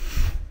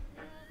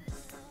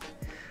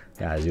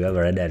 Guys, you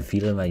ever had that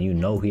feeling when you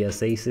know he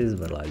has aces,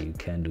 but like you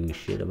can't do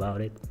shit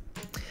about it?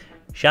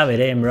 Shove it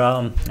in,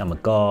 bro. I'm a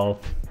call.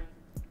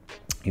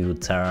 You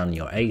turn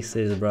your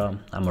aces, bro.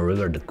 I'm a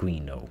river the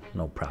queen, though.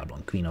 No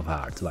problem. Queen of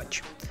hearts.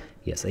 Watch.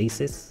 Yes,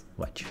 aces.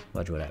 Watch.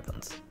 Watch what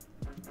happens.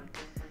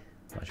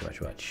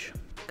 Watch.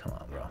 Come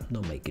on, bro.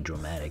 Don't make it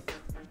dramatic.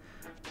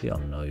 We all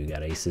know you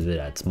got aces with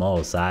that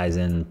small size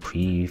and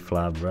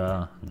pre-flop,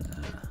 bro.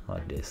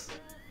 Like this.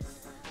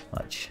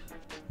 Watch.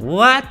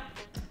 What?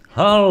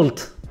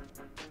 Hold.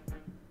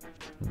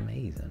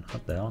 Amazing.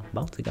 What the hell?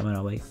 Bounty coming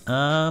our way.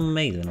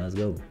 Amazing. Let's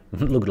go.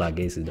 Look like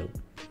aces though.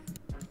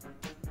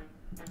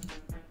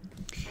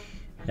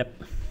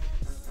 Yep.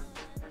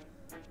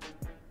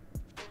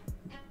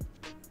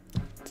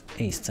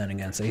 Ace 10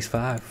 against ace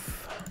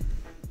 5.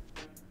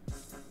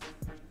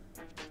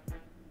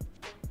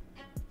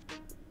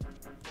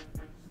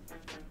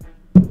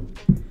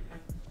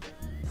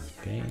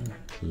 Okay.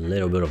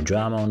 Little bit of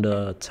drama on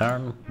the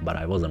turn, but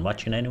I wasn't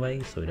watching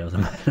anyway, so it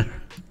doesn't matter.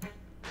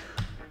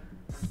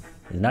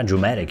 It's not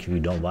dramatic if you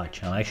don't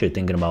watch. I'm actually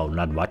thinking about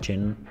not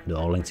watching the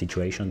all-in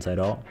situations at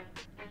all.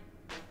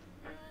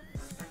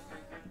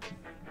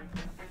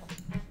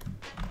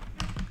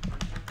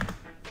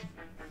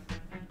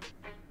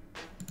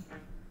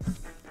 I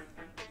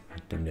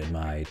think that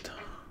might,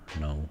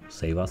 you know,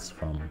 save us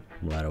from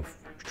a lot of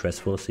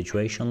stressful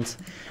situations.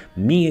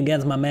 Me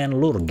against my man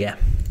Lurge.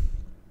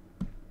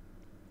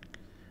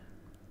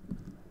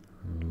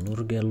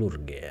 Lurge.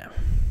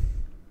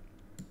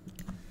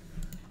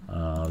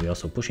 We're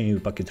also pushing you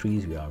pocket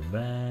threes. We are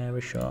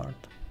very short.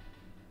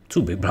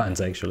 2 big blinds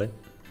actually.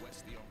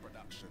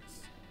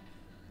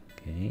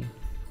 Okay.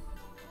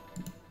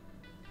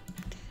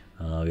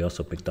 We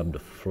also picked up the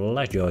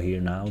flash draw here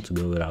now to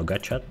go with our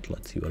gut shot.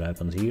 Let's see what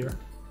happens here.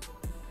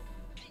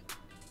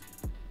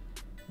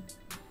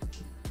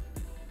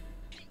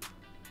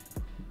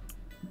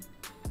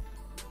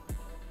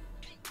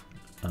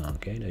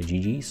 Okay, the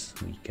GG's.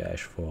 We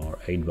cash for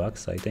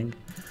 $8, I think.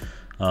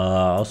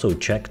 Also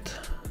checked.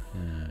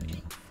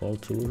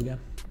 Fold to Lurge.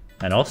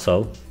 And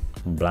also,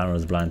 blind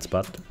was blind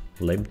spot.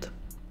 Limped.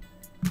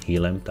 He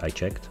limped, I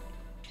checked.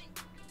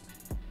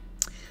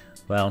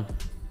 Well,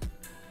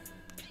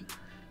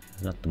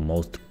 it's not the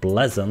most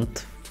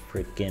pleasant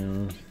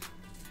freaking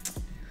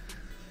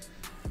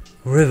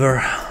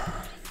river.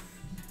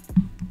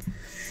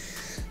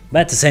 But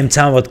at the same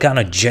time, what kind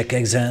of jack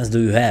X hands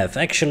do you have?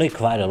 Actually,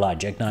 quite a lot.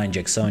 Jack 9,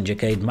 Jack 7,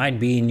 Jack 8 might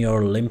be in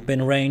your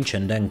limping range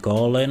and then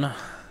call in.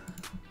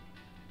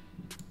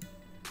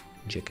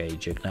 Jack 8,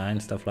 Jack 9,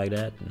 stuff like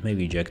that.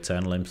 Maybe Jack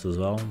 10 limps as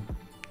well.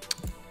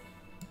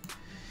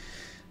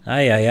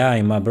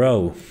 Aye, my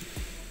bro.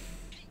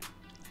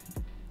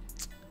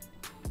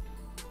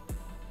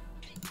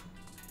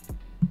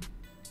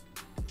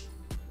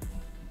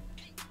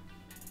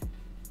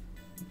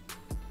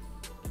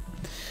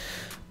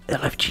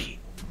 LFG.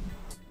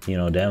 You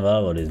know damn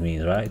well what this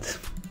means, right?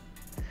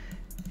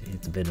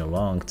 It's been a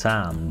long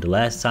time. The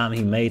last time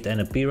he made an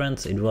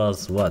appearance, it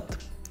was what?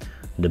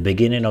 The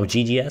beginning of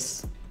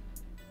GGS?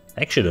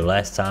 Actually, the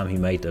last time he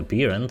made an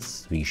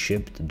appearance, we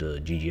shipped the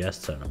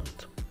GGS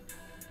tournament.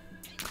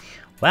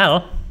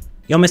 Well,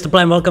 yo, Mr.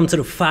 Plan, welcome to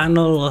the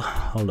final.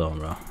 Hold on,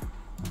 bro.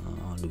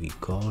 Do we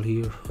call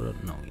here?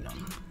 No, we don't.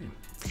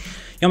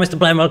 Yo, Mr.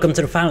 Plan, welcome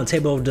to the final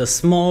table of the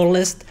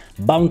smallest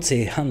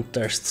bounty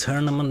hunters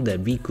tournament that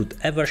we could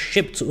ever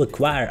ship to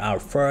acquire our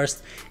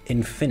first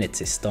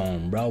infinity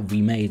stone, bro.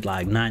 We made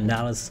like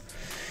 $9.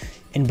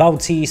 In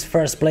bounties,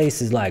 first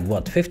place is like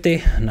what,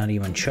 50? Not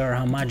even sure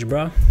how much,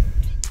 bro.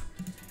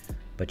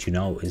 But you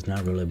know, it's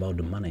not really about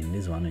the money in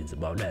this one, it's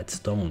about that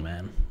stone,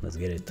 man. Let's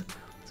get it.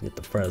 Let's get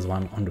the first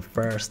one on the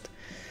first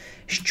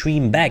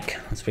stream back.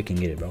 Let's freaking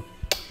get it, bro.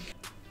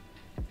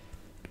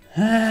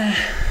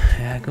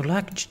 Yeah, good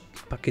luck.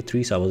 Pocket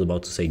 3, so I was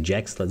about to say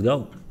jacks. Let's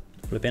go.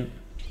 Flip in.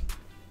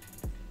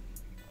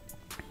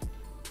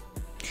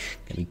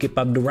 Can we keep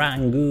up the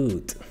run?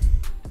 Good.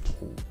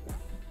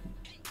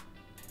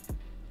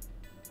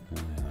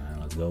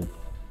 Let's go.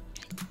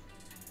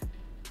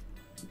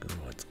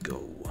 Let's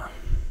go.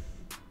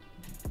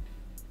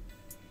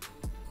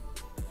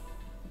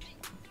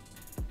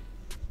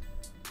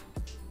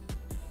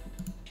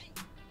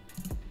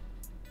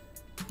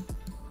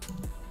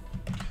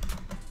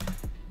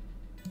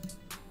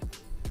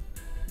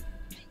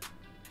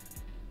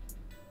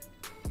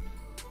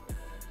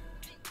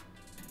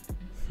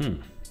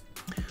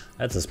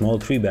 That's a small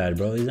 3-bet,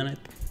 bro, isn't it?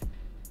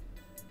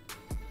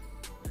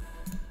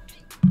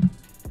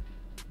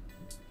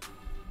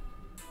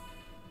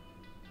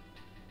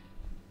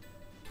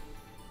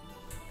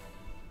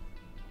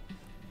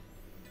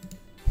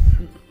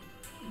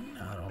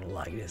 I don't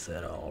like this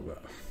at all, bro.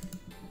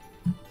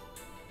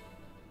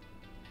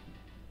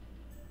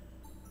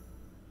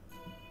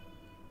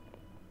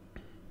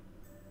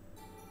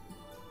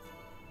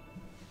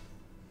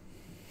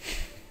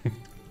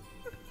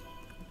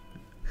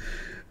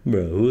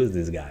 Bro, who is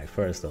this guy,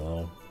 first of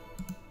all?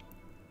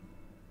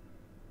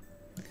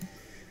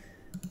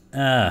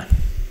 So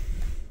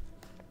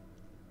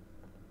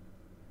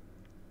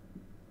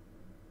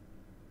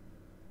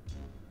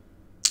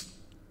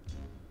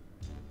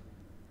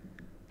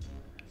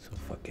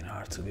fucking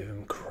hard to give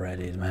him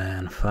credit,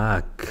 man.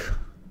 Fuck.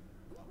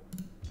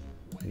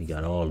 We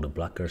got all the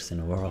blockers in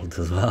the world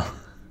as well.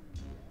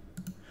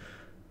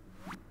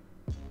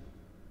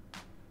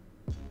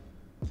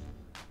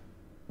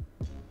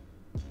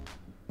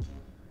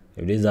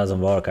 If this doesn't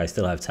work, I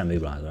still have 10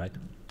 big blinds, right?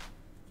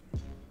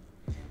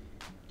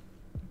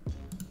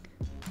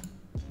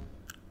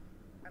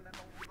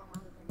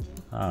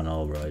 I don't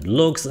know, bro. It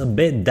looks a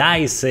bit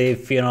dicey,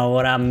 if you know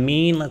what I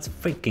mean. Let's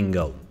freaking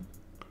go.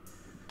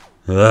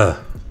 Ugh.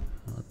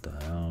 What the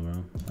hell,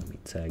 bro? Let me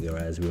tag your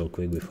ass real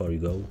quick before you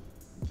go.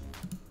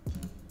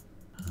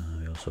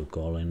 We also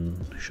call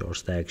in short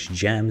stacks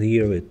jammed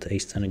here with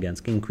ace-10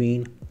 against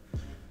king-queen.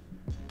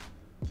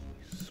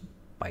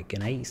 Spike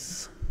and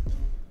ace.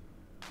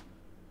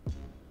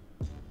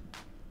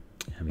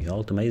 And we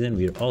ult amazing.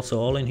 We're also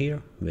all in here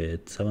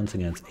with 7s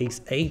against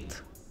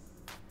ace-8.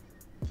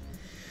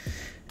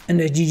 And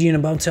the GG in the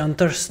bounty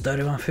hunters,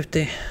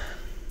 3150.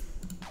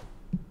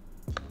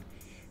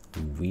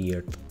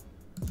 Weird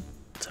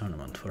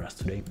tournament for us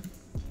today.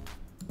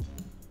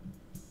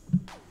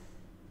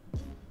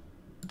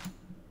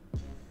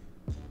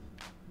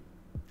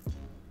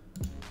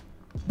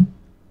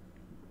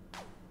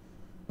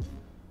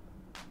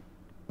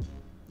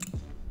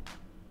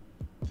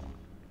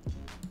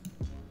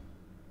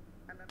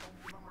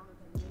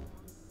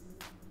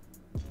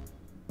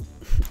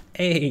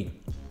 Hey,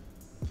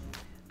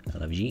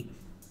 LFG.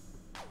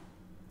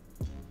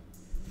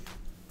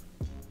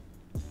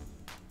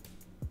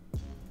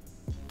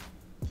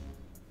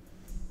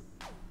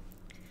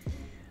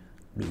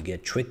 Do we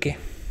get tricky?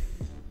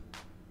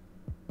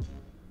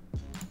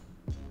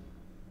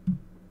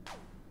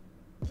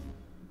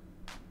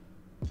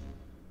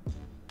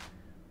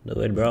 Do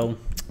it, bro.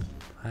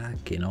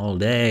 Fucking all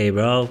day,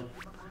 bro.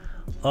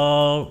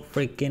 All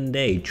freaking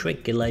day.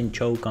 Tricky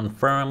Karlencho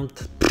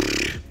confirmed.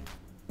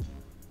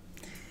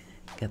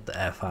 Get the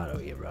F out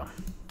of here, bro.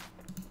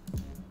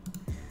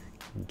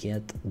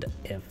 Get the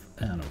F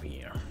out of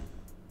here.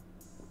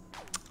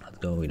 Let's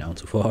go, we're down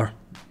to 4.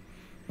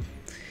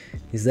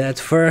 Is that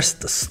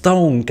first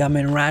stone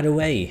coming right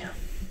away?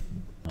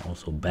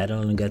 Also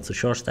battling against a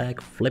short stack,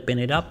 flipping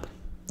it up.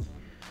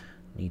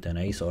 Need an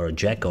ace or a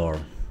jack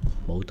or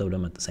both of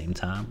them at the same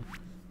time.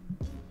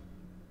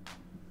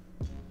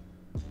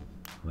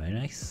 Very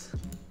nice.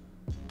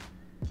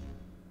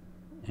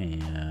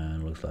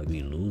 And looks like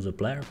we lose a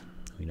player.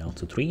 We're down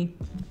to 3.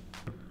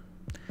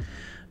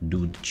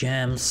 Do the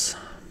jams.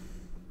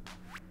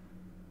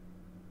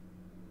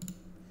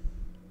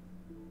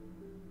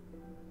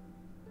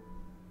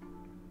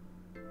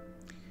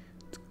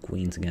 It's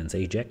queens against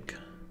ace jack.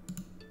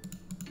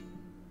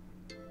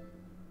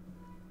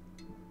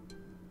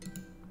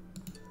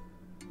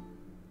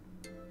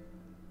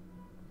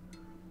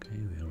 Okay,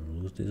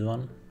 we'll was this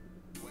one?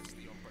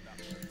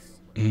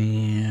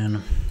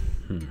 And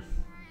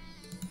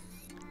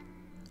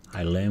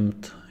I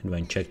limped. It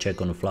went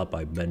check on the flop.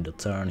 I bet the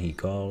turn. He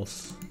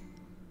calls.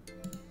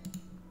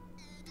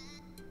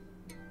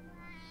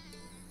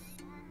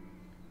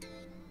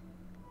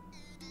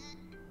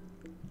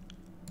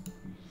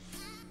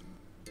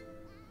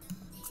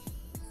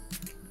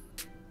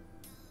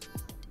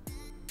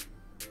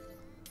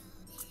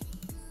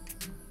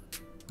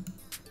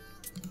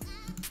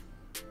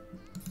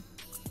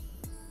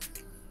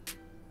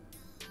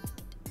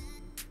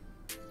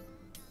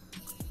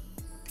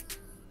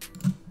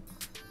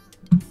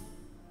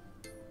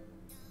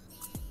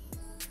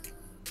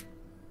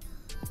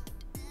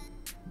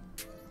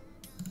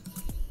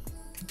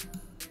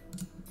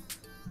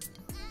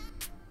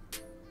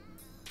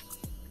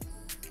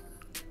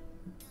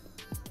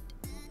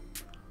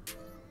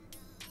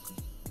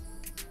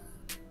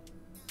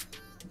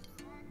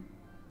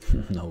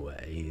 No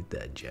way, hit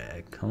that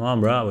jack. Come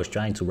on, bro, I was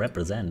trying to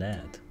represent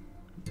that.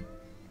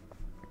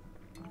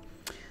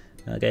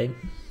 Okay.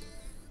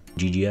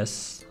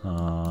 GGS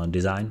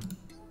design.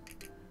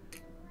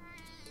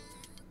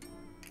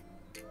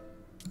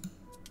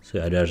 So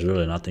yeah, there's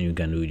really nothing you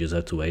can do, you just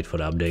have to wait for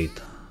the update.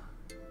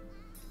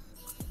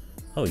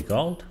 Oh, he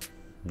called?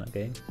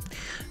 Okay.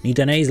 Need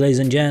an ace, ladies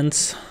and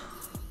gents.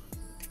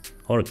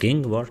 Or a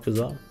king, work as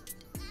well.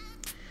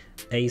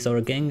 Ace or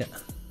a king.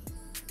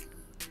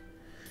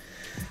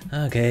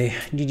 Okay,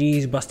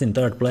 GG's busting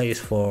third place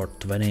for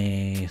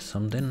 20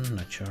 something,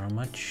 not sure how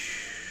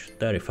much.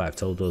 35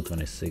 total,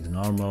 26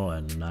 normal,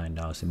 and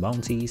 9,000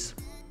 bounties.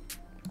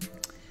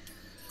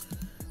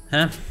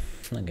 Huh?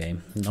 Okay,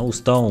 no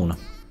stone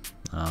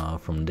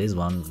from this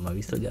one, but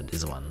we still got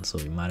this one, so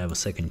we might have a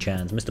second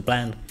chance. Mr.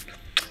 Plant,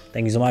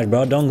 thank you so much,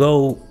 bro. Don't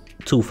go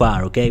too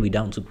far, okay? We're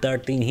down to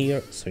 13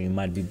 here, so you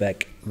might be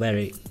back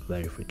very,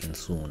 very freaking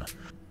soon.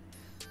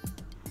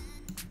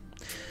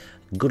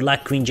 Good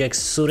luck, Queen Jack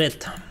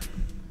suited.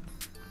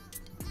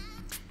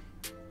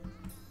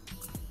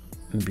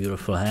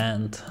 Beautiful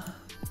hand.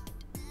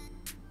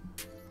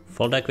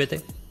 Fold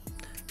equity.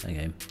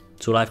 Okay.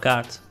 2 life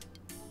cards.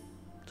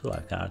 2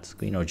 life cards.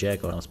 Queen or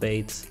Jack or no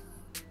spades.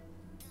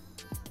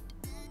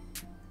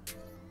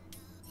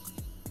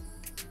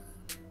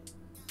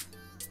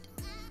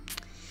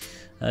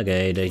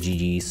 Okay, the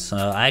GG's.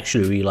 I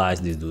actually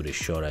realized this dude is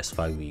short as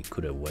fuck. We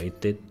could have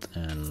waited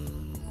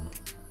and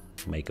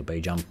make a pay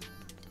jump.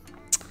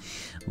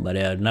 But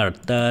another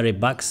 30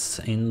 bucks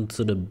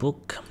into the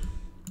book.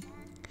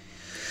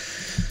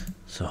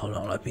 So hold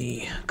on, let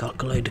me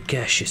calculate the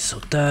cash. So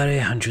 30,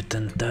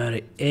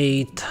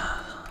 138.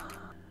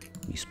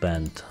 We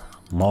spent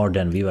more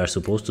than we were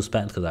supposed to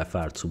spend because I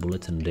fired 2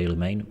 bullets in the daily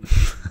main.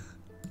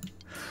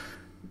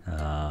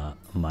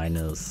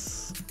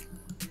 Minus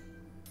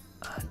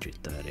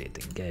 138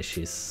 in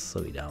cashes,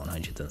 so we down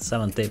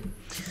 170.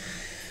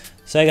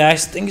 So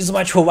guys, thank you so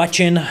much for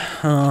watching.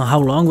 How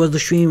long was the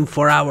stream?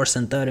 4 hours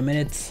and 30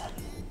 minutes.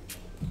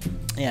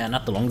 Yeah,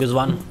 not the longest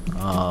one,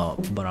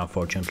 but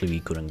unfortunately we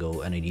couldn't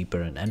go any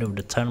deeper in any of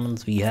the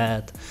tournaments we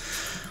had.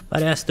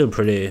 But yeah, still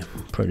pretty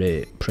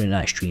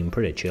nice stream,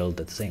 pretty chilled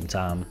at the same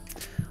time.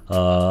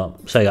 So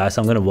guys,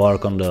 I'm gonna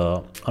work on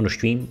the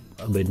stream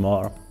a bit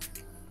more,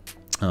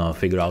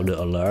 figure out the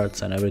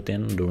alerts and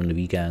everything during the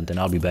weekend, and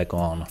I'll be back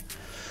on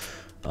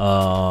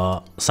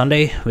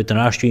Sunday with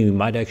another stream. We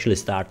might actually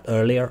start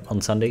earlier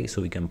on Sunday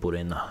so we can put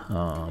in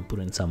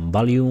some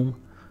volume.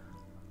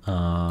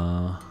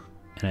 And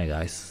hey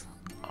guys,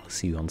 I'll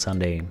see you on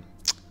Sunday.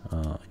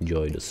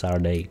 Enjoy the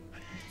Saturday,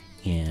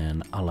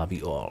 and I love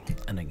you all,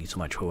 and thank you so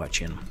much for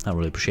watching. I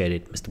really appreciate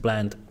it. Mr.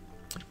 Plant,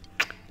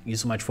 thank you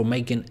so much for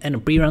making an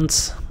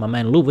appearance. My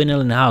man Lou Vinyl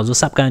in the house.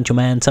 What's up, Karlencho,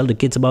 man? Tell the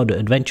kids about the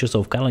adventures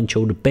of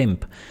Karlencho the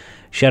Pimp.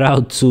 Shout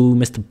out to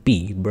Mr.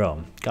 P,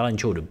 bro.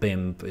 Karlencho the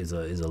Pimp is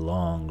a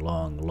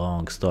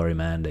long story,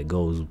 man, that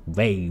goes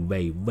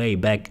way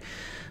back,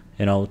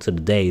 you know, to the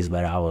days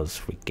where I was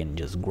freaking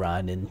just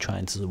grinding,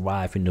 trying to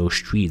survive in those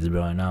streets,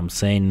 bro. You know what I'm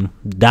saying?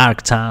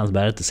 Dark times,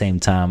 but at the same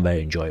time,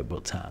 very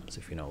enjoyable times,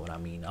 if you know what I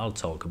mean. I'll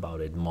talk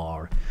about it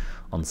more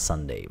on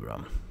Sunday,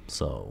 bro.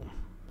 So,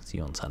 see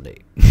you on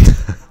Sunday.